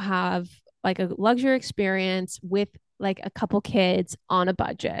go have like a luxury experience with like a couple kids on a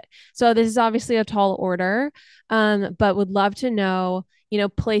budget. So this is obviously a tall order, but would love to know,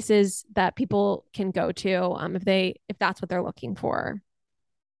 places that people can go to if that's what they're looking for,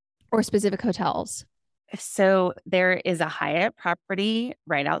 or specific hotels. So there is a Hyatt property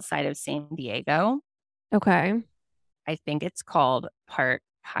right outside of San Diego. Okay. I think it's called Park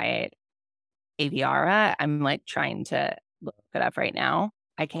Hyatt Aviara. I'm like trying to look it up right now.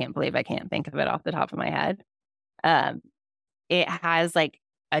 I can't believe I can't think of it off the top of my head. It has like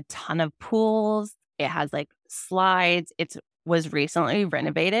a ton of pools. It has like slides. It was recently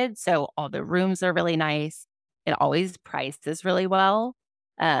renovated, so all the rooms are really nice. It always prices really well.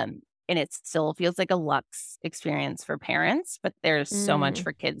 And it still feels like a luxe experience for parents, but there's so much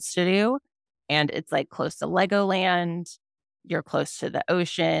for kids to do. And it's like close to Legoland. you're close to the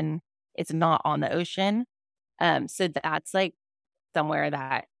ocean. It's not on the ocean. So that's like somewhere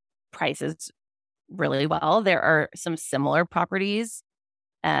that prices really well. There are some similar properties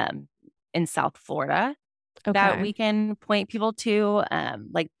in South Florida that we can point people to,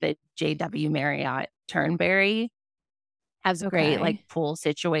 like the JW Marriott Turnberry has a great like pool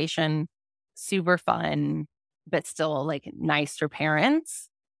situation, super fun, but still like nice for parents,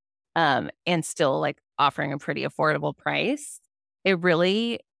 and still like offering a pretty affordable price. It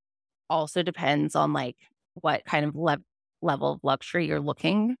really also depends on like what kind of level of luxury you're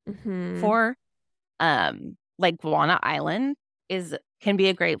looking for. Like Guana Island can be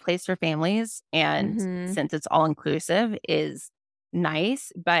a great place for families, and since it's all inclusive is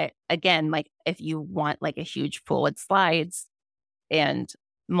nice. But again, like if you want like a huge pool with slides and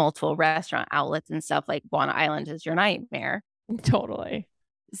multiple restaurant outlets and stuff, like Guana Island is your nightmare. Totally.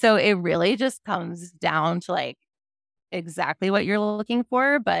 So it really just comes down to like exactly what you're looking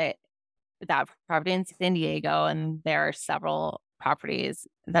for. But that property in San Diego, and there are several properties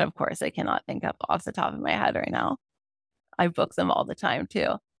that of course I cannot think of off the top of my head right now. I book them all the time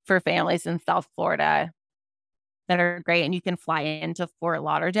too for families in South Florida that are great. And you can fly into Fort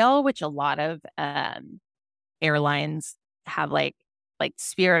Lauderdale, which a lot of airlines have, like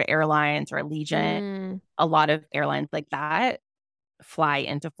Spirit Airlines or Allegiant. A lot of airlines like that fly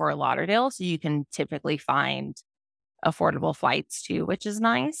into Fort Lauderdale. So you can typically find affordable flights too, which is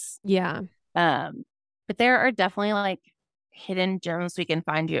nice. Yeah. But there are definitely like hidden gems we can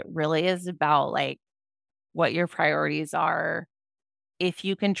find you. It really is about like what your priorities are. If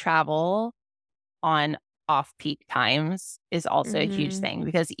you can travel on off-peak times is also a huge thing,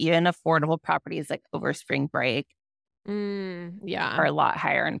 because even affordable properties like over spring break are a lot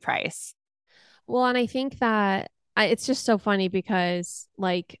higher in price. Well, and I think that it's just so funny because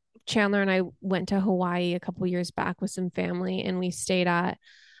like Chandler and I went to Hawaii a couple years back with some family, and we stayed at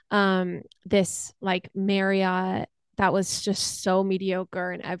this like Marriott that was just so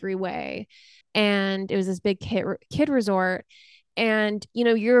mediocre in every way. And it was this big kid resort. And, you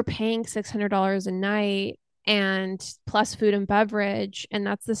know, you're paying $600 a night and plus food and beverage. And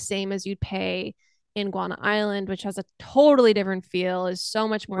that's the same as you'd pay in Guana Island, which has a totally different feel, is so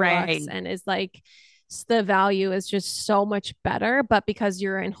much more luxe, and is like the value is just so much better. But because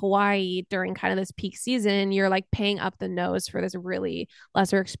you're in Hawaii during kind of this peak season, you're like paying up the nose for this really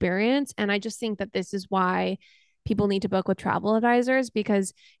lesser experience. And I just think that this is why people need to book with travel advisors,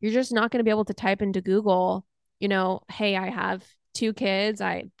 because you're just not going to be able to type into Google, you know, hey, I have 2 kids.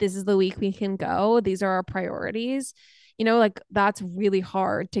 This is the week we can go. These are our priorities. You know, like that's really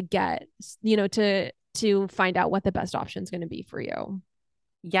hard to get, you know, to find out what the best option is going to be for you.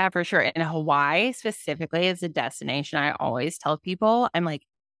 Yeah, for sure. And Hawaii specifically is a destination I always tell people, I'm like,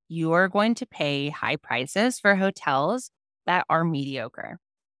 you are going to pay high prices for hotels that are mediocre.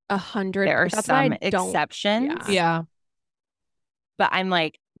 100. There are some exceptions. Yeah. But I'm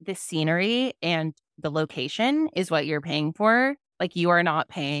like, the scenery and the location is what you're paying for. Like, you are not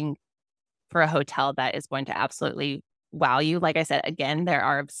paying for a hotel that is going to absolutely wow you. Like I said, again, there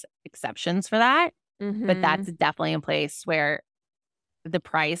are exceptions for that. But that's definitely a place where the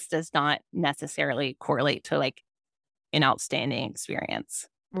price does not necessarily correlate to like an outstanding experience.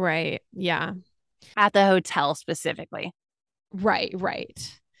 Right. Yeah. At the hotel specifically. Right.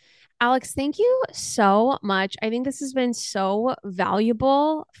 Alex, thank you so much. I think this has been so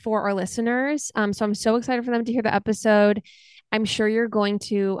valuable for our listeners. So I'm so excited for them to hear the episode. I'm sure you're going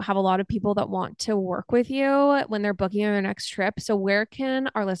to have a lot of people that want to work with you when they're booking their next trip. So where can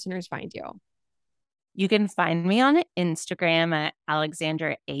our listeners find you? You can find me on Instagram at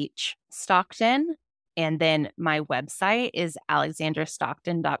Alexandra H. Stockton. And then my website is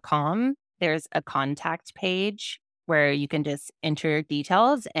alexandrastockton.com. There's a contact page where you can just enter your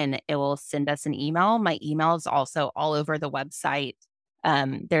details and it will send us an email. My email is also all over the website.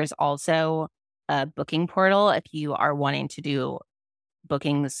 There's also a booking portal if you are wanting to do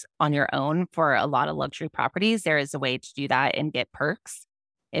bookings on your own for a lot of luxury properties. There is a way to do that and get perks.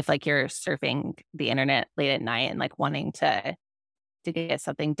 If like you're surfing the internet late at night and like wanting to get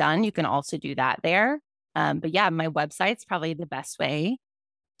something done, you can also do that there. But yeah, my website's probably the best way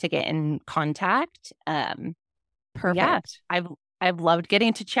to get in contact. Perfect. Yeah, I've loved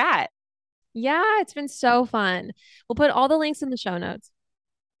getting to chat. Yeah, it's been so fun. We'll put all the links in the show notes.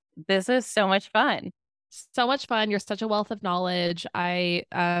 This is so much fun. So much fun. You're such a wealth of knowledge. I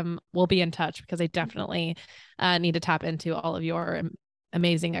will be in touch because I definitely need to tap into all of your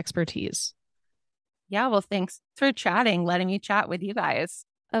amazing expertise. Yeah, well, thanks for chatting, letting me chat with you guys.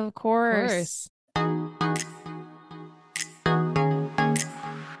 Of course.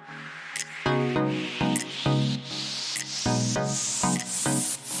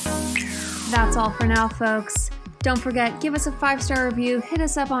 That's all for now, folks. Don't forget, give us a 5-star review, hit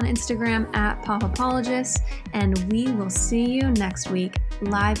us up on Instagram at Popapologists, and we will see you next week,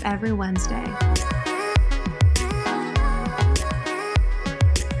 live every Wednesday.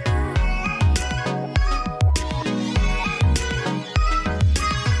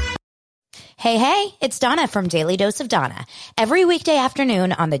 Hey, hey, it's Donna from Daily Dose of Donna. Every weekday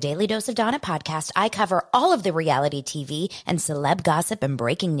afternoon on the Daily Dose of Donna podcast, I cover all of the reality TV and celeb gossip and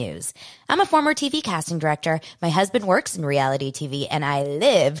breaking news. I'm a former TV casting director. My husband works in reality TV, and I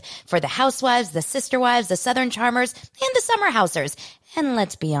live for the housewives, the sister wives, the Southern Charmers, and the summer housers. And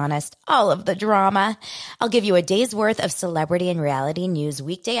let's be honest, all of the drama. I'll give you a day's worth of celebrity and reality news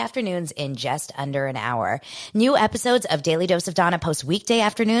weekday afternoons in just under an hour. New episodes of Daily Dose of Donna post weekday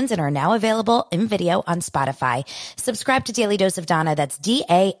afternoons and are now available in video on Spotify. Subscribe to Daily Dose of Donna, that's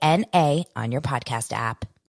DANA, on your podcast app.